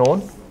is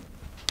unknown.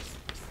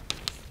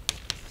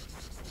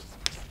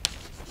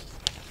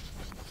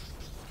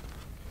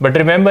 But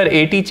remember,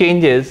 AT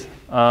changes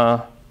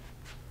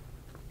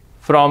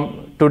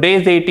from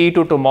today's AT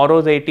to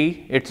tomorrow's AT.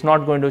 It's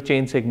not going to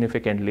change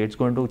significantly. It's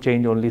going to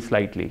change only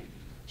slightly.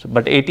 So,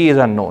 but AT is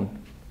unknown.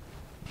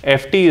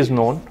 FT is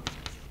known.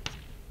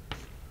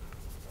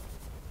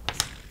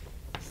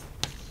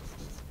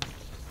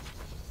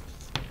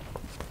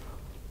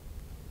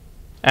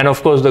 And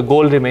of course, the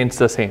goal remains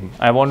the same.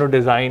 I want to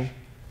design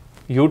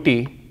UT,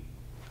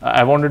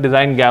 I want to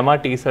design gamma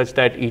t such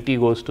that ET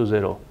goes to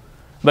 0.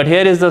 But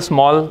here is the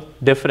small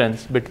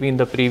difference between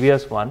the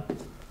previous one.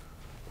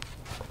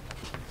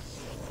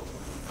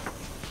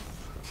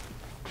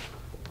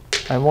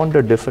 I want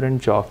a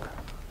different chalk.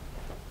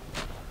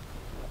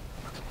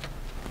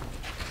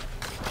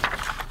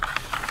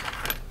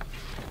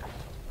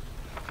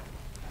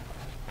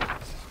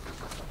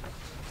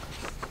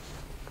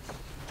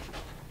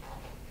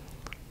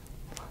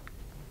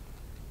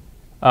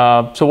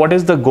 So what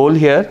is the goal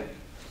here?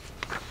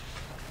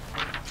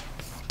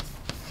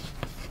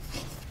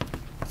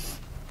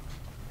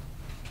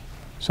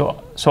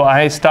 So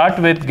I start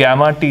with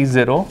gamma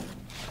t0.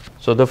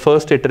 So the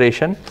first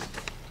iteration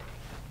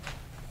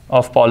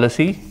of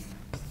policy.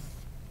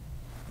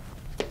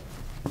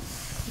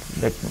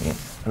 Let me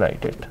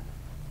write it.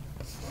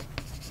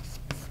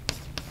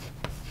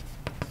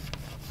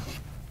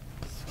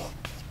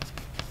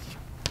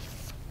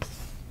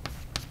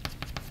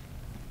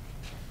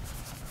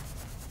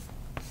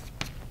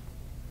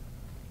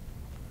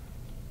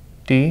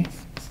 T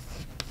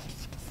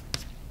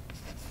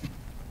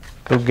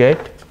to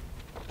get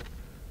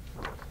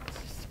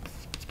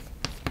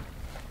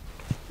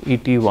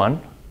ET1,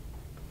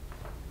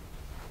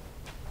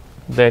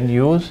 then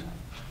use,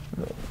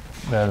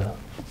 well,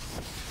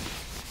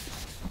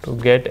 to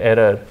get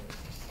error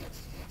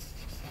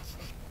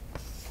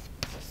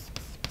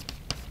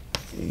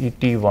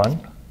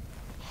ET1,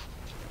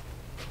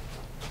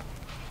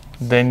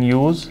 then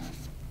use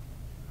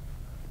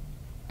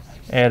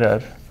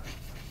error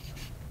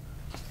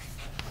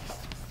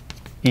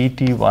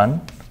ET1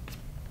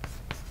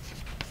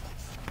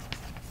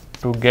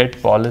 to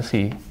get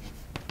policy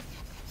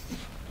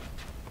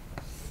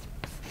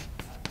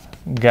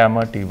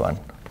gamma t1,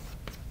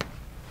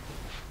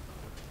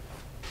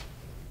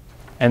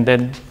 and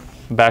then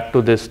back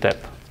to this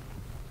step.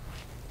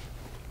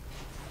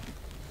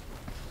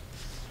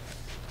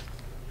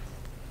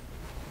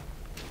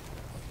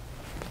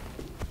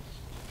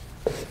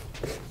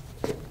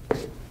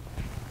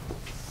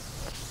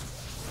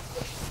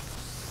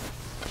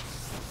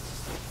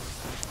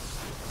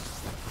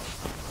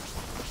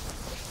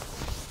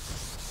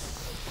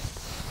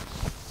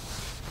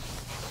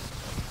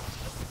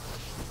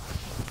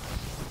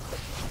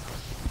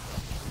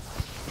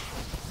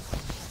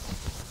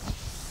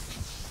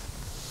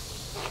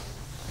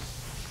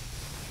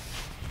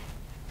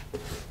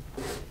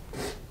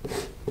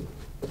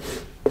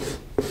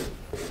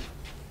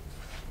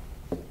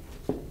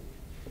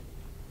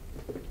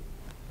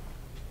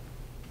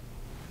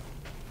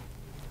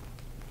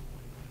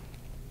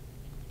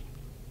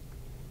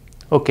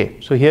 Okay,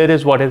 so here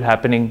is what is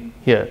happening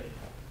here.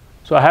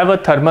 So I have a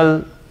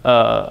thermal,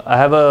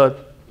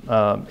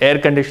 air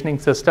conditioning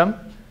system,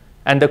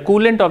 and the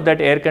coolant of that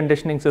air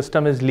conditioning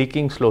system is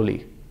leaking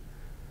slowly.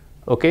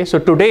 Okay, so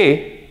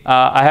today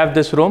I have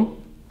this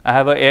room, I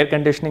have an air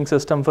conditioning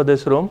system for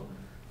this room.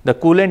 The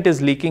coolant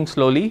is leaking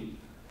slowly.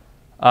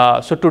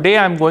 So today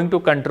I'm going to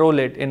control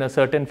it in a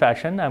certain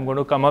fashion. I'm going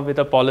to come up with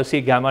a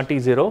policy gamma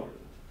T0,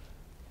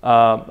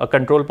 a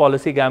control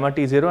policy gamma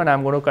T0, and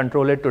I'm going to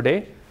control it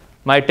today.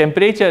 My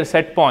temperature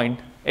set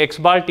point x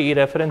bar T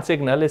reference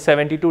signal is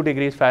 72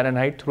 degrees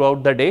Fahrenheit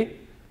throughout the day,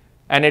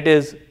 and it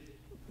is,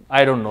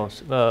 I don't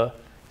know,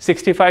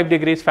 65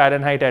 degrees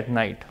Fahrenheit at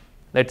night.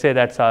 Let's say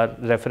that's our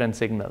reference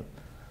signal.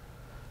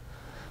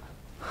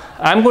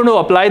 I'm going to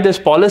apply this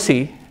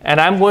policy, and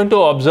I'm going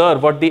to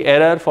observe what the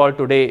error for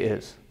today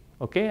is.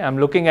 Okay, I'm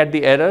looking at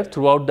the error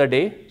throughout the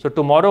day. So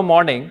tomorrow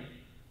morning,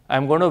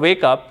 I'm going to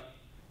wake up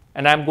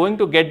and I'm going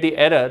to get the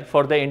error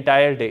for the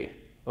entire day.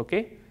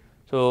 Okay,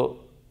 so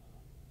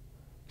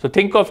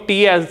think of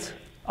t as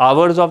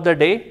hours of the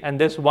day, and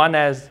this 1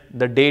 as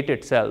the date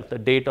itself, the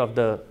date of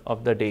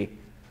the day.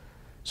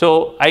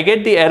 So I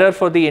get the error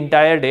for the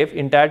entire day,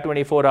 entire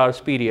 24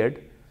 hours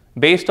period,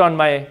 based on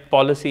my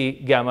policy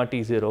gamma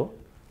t0.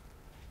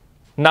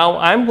 Now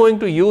I'm going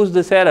to use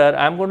this error,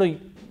 I'm going to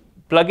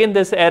plug in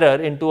this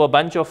error into a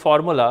bunch of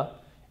formula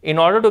in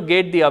order to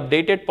get the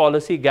updated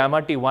policy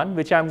gamma t1,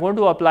 which I'm going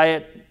to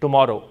apply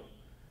tomorrow.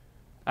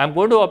 I'm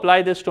going to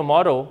apply this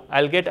tomorrow,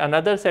 I'll get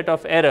another set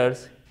of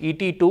errors,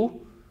 ET2,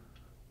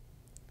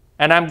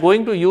 and I'm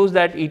going to use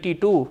that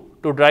ET2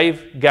 to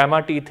drive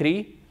gamma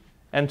t3,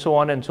 and so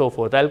on and so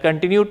forth. I'll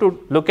continue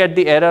to look at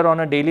the error on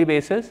a daily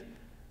basis,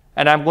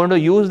 and I'm going to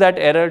use that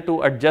error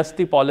to adjust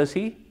the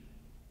policy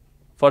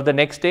for the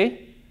next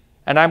day,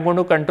 and I'm going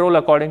to control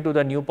according to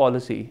the new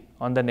policy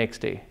on the next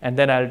day, and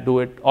then I'll do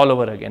it all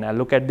over again. I'll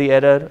look at the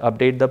error,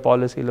 update the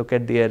policy, look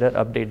at the error,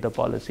 update the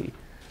policy.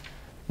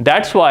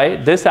 That's why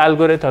this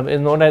algorithm is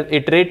known as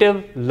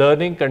iterative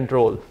learning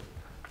control.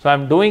 So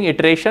I'm doing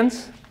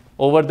iterations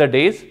over the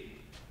days,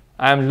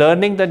 I'm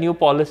learning the new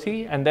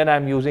policy, and then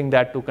I'm using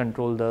that to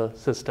control the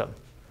system.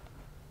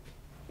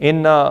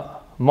 In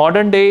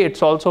modern day,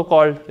 it's also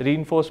called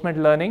reinforcement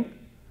learning,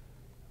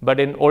 but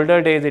in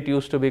older days, it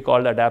used to be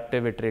called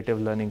adaptive iterative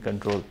learning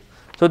control.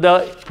 So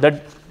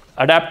the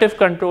adaptive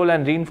control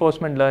and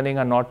reinforcement learning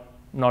are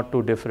not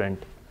too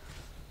different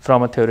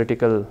from a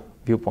theoretical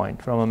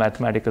viewpoint, from a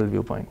mathematical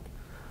viewpoint.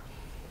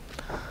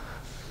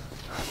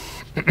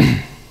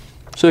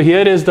 So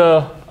here is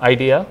the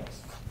idea.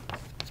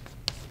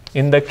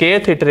 In the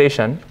kth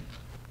iteration,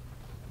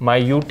 my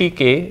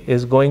UTK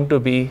is going to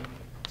be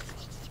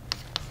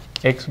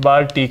x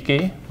bar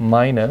tk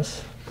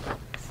minus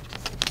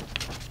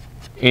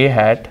a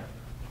hat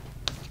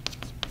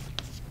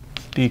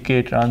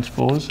tk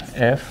transpose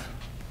f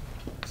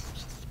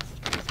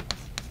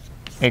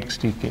x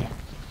tk.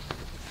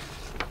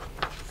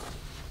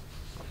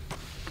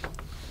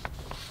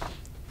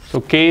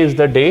 So k is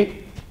the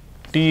day,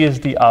 t is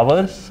the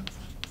hours,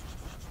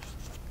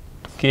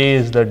 k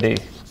is the day.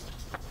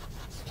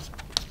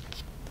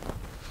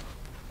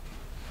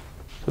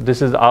 So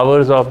this is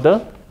hours of the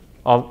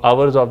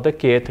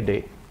kth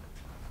day.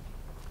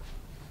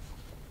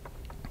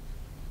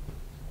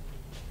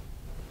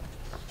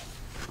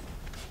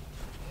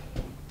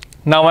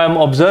 Now I'm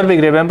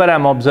observing, remember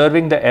I'm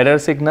observing the error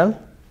signal.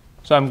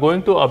 So I'm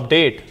going to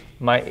update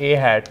my a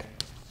hat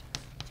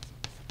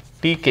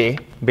tk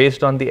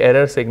based on the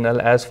error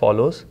signal as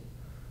follows.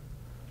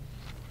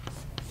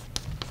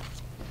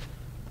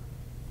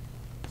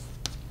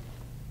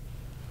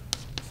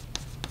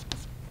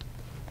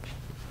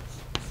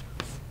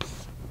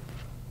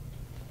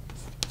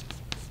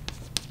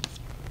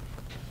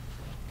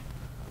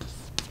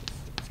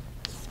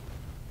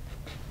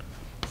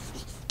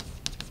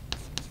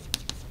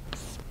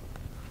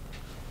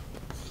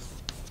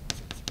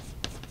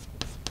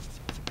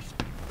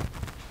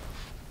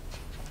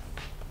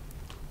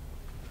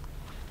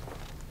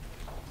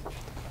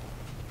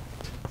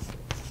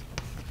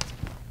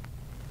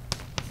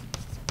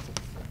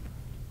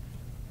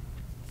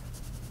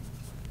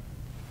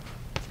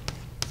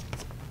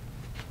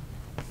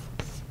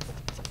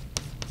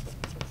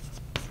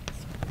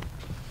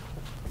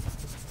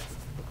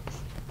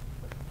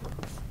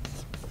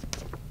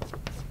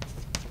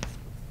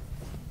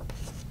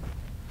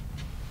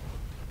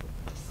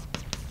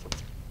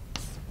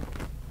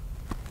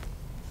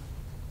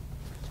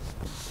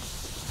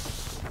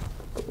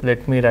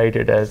 Let me write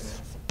it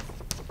as,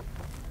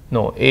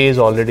 no, A is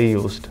already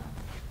used.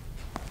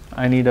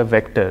 I need a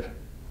vector.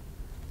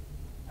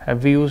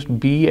 Have we used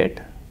B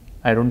yet?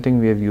 I don't think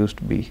we have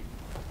used B.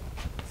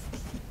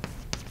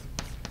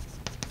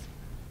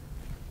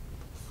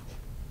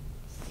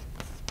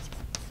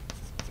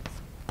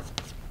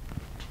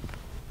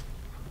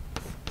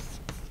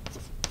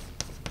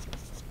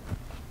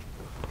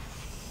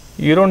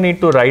 You don't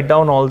need to write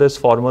down all this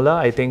formula.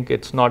 I think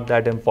it's not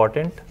that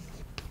important.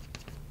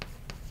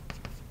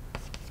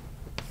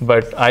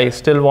 But I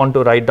still want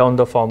to write down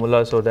the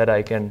formula so that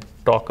I can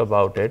talk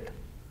about it.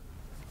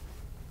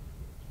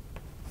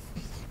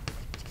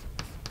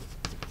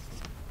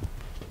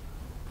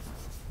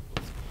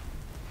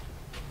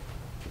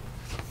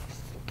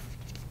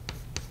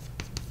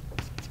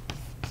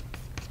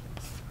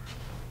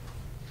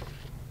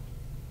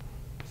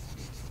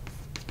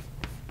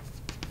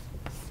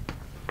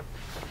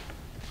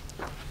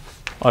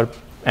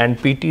 And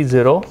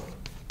PT0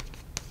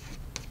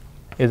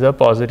 is a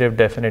positive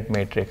definite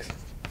matrix.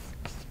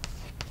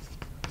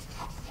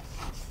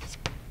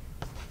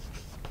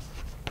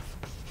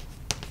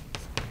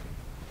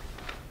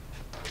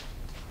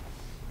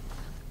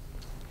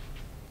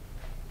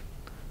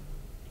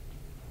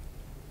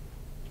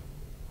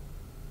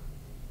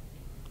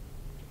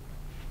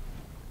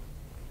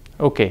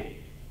 Okay.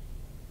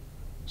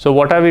 So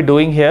what are we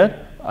doing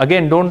here?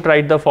 Again, don't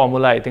write the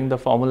formula. I think the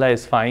formula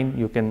is fine.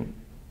 You can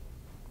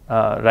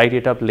write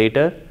it up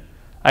later.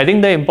 I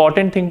think the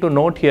important thing to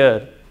note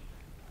here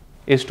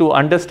is to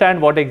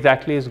understand what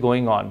exactly is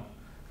going on.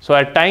 So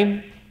at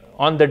time,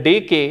 on the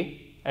day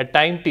k, at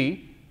time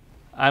t,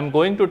 I'm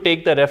going to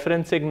take the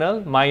reference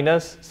signal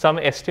minus some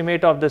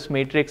estimate of this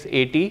matrix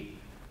AT,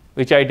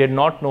 which I did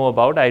not know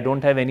about. I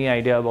don't have any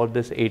idea about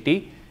this AT.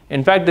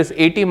 In fact, this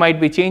AT might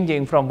be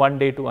changing from one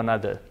day to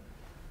another.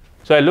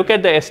 So I look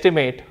at the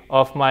estimate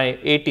of my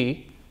AT,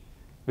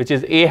 which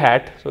is A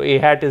hat. So A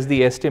hat is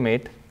the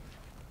estimate.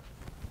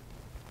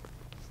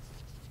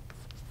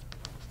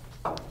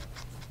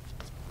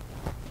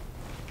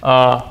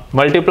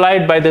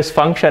 Multiplied by this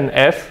function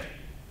f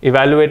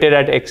evaluated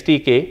at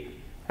xtk,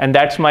 and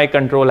that's my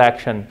control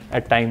action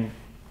at time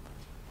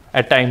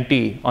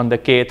t on the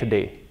kth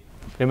day.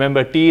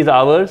 Remember, t is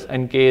hours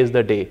and k is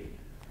the day.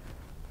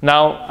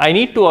 Now I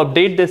need to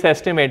update this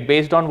estimate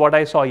based on what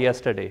I saw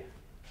yesterday.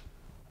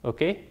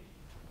 Okay,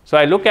 so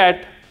I look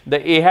at the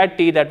A hat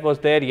t that was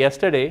there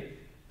yesterday.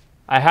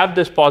 I have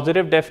this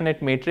positive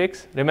definite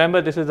matrix.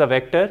 Remember, this is a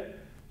vector.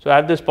 So I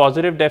have this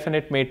positive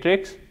definite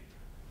matrix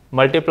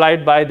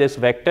multiplied by this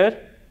vector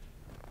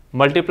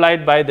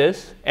multiplied by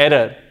this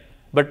error.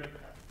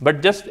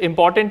 But just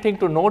important thing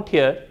to note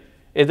here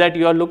is that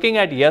you are looking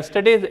at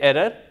yesterday's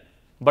error,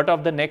 but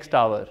of the next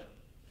hour.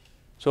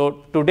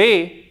 So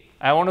today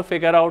I want to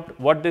figure out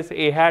what this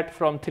A hat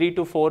from 3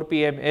 to 4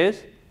 p.m.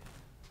 is.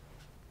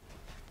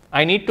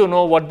 I need to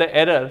know what the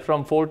error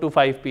from 4 to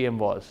 5 p.m.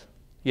 was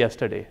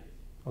yesterday.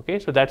 Okay,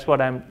 so that's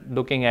what I'm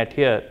looking at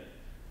here.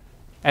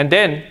 And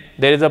then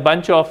there is a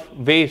bunch of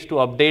ways to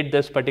update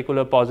this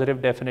particular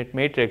positive definite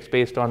matrix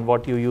based on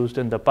what you used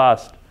in the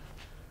past.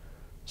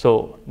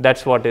 So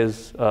that's what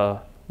is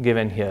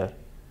given here.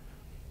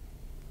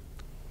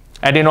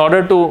 And in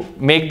order to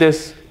make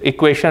this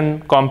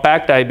equation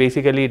compact, I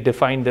basically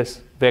define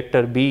this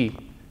vector b,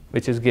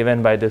 which is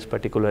given by this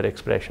particular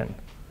expression.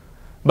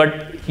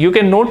 But you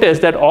can notice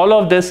that all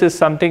of this is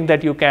something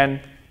that you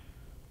can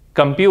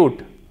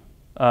compute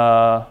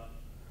on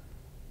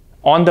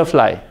the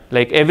fly.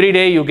 Like every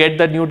day you get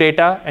the new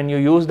data and you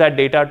use that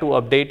data to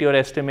update your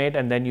estimate,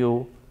 and then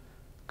you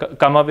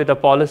come up with a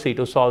policy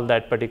to solve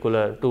that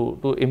particular,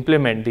 to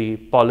implement the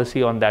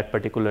policy on that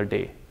particular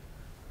day.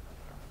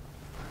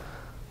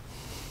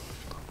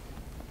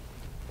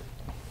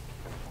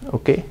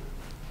 Okay.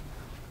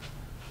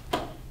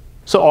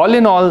 So all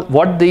in all,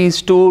 what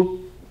these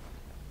two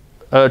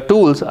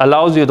tools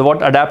allows you,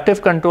 what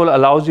adaptive control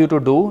allows you to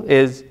do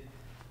is,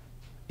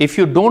 if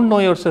you don't know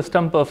your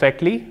system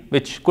perfectly,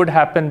 which could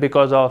happen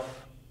because of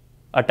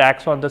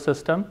attacks on the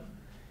system,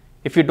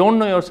 if you don't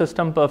know your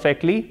system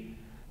perfectly,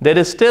 there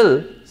is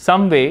still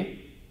some way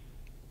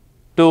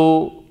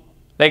to,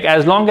 like,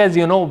 as long as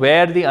you know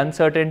where the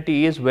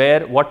uncertainty is,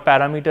 what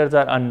parameters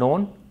are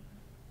unknown,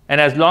 and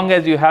as long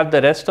as you have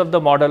the rest of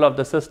the model of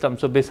the system.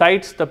 So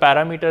besides the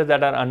parameters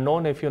that are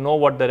unknown, if you know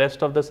what the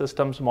rest of the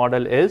system's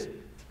model is,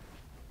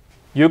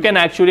 you can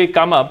actually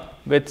come up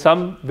with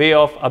some way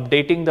of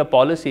updating the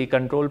policy,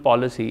 control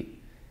policy,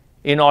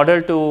 in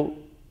order to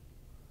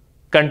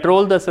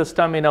control the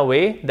system in a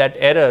way that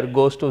error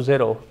goes to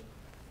 0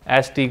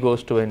 as t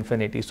goes to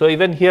infinity. So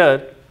even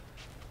here,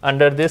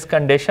 under this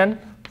condition,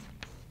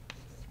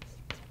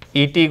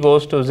 et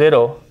goes to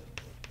 0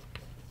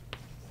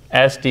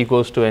 as t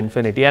goes to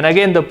infinity. And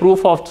again, the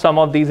proof of some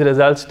of these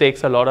results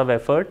takes a lot of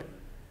effort.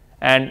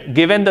 And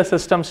given the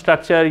system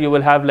structure, you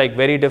will have like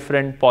very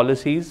different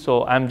policies.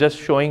 So I'm just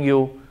showing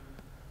you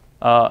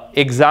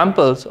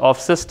examples of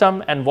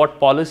system and what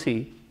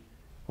policy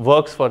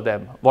works for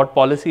them, what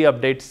policy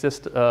update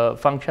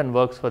function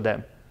works for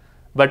them.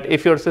 But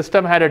if your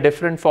system had a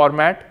different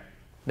format,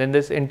 then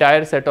this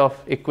entire set of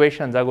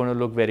equations are going to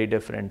look very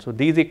different. So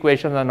these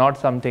equations are not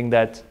something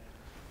that's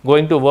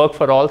going to work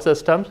for all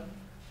systems,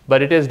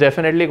 but it is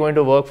definitely going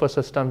to work for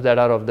systems that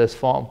are of this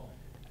form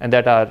and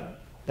that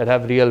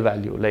have real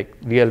value, like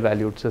real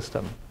valued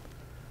system.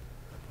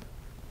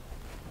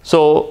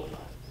 So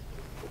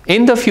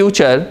in the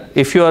future,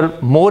 if you are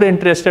more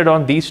interested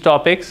on these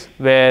topics,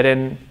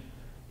 wherein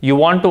you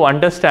want to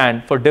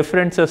understand for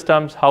different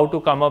systems how to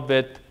come up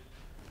with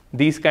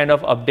these kind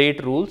of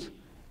update rules,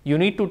 you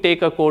need to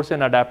take a course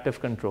in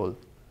adaptive control.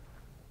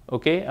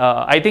 Okay,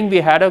 I think we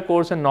had a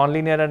course in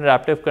nonlinear and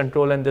adaptive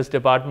control in this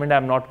department.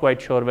 I'm not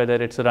quite sure whether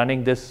it's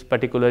running this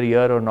particular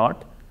year or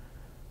not.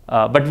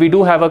 But we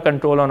do have a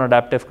control on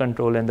adaptive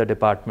control in the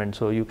department,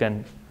 so you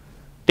can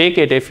take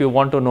it if you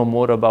want to know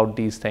more about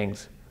these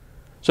things.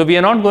 So we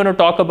are not going to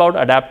talk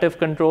about adaptive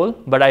control,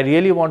 but I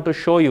really want to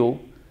show you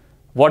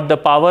what the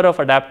power of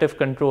adaptive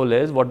control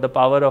is, what the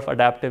power of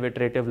adaptive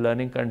iterative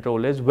learning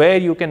control is, where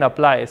you can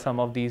apply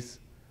some of these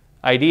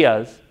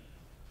ideas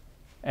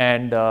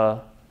and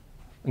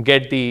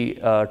get the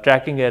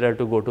tracking error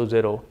to go to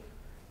 0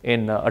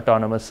 in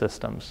autonomous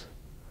systems.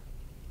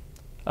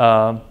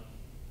 An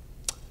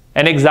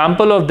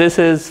example of this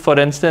is, for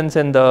instance,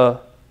 in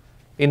the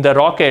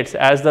rockets,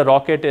 as the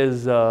rocket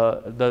is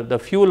the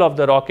fuel of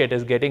the rocket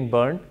is getting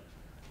burned,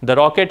 the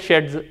rocket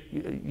sheds,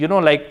 you know,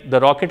 like the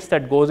rockets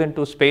that goes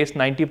into space,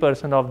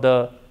 90%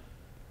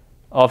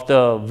 of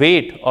the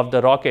weight of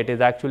the rocket is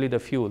actually the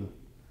fuel.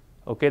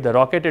 Okay, the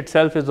rocket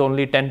itself is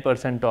only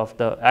 10% of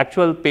the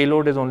actual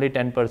payload is only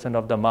 10%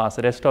 of the mass.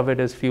 The rest of it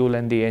is fuel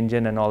and the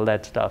engine and all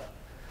that stuff.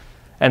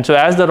 And so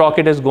as the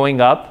rocket is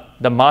going up,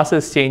 the mass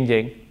is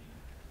changing.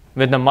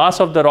 When the mass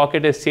of the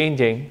rocket is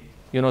changing,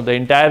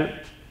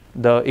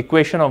 the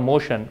equation of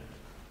motion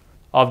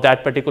of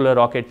that particular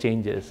rocket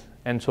changes.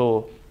 And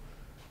so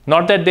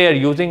not that they are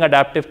using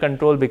adaptive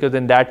control, because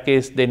in that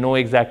case they know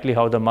exactly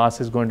how the mass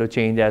is going to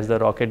change as the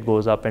rocket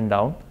goes up and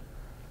down.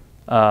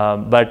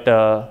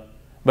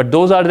 But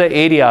those are the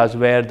areas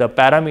where the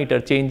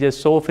parameter changes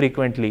so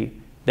frequently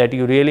that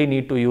you really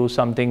need to use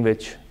something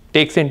which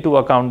takes into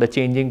account the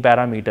changing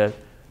parameter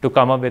to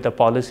come up with a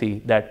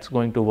policy that's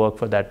going to work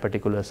for that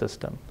particular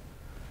system.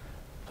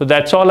 So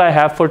that's all I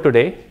have for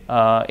today.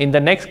 In the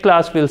next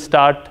class, we'll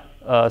start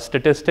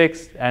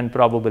statistics and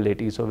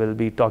probability. So we'll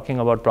be talking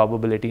about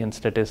probability and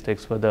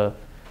statistics for the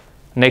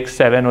next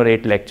 7 or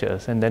 8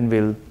 lectures, and then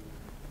we'll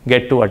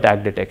get to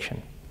attack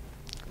detection.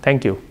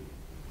 Thank you.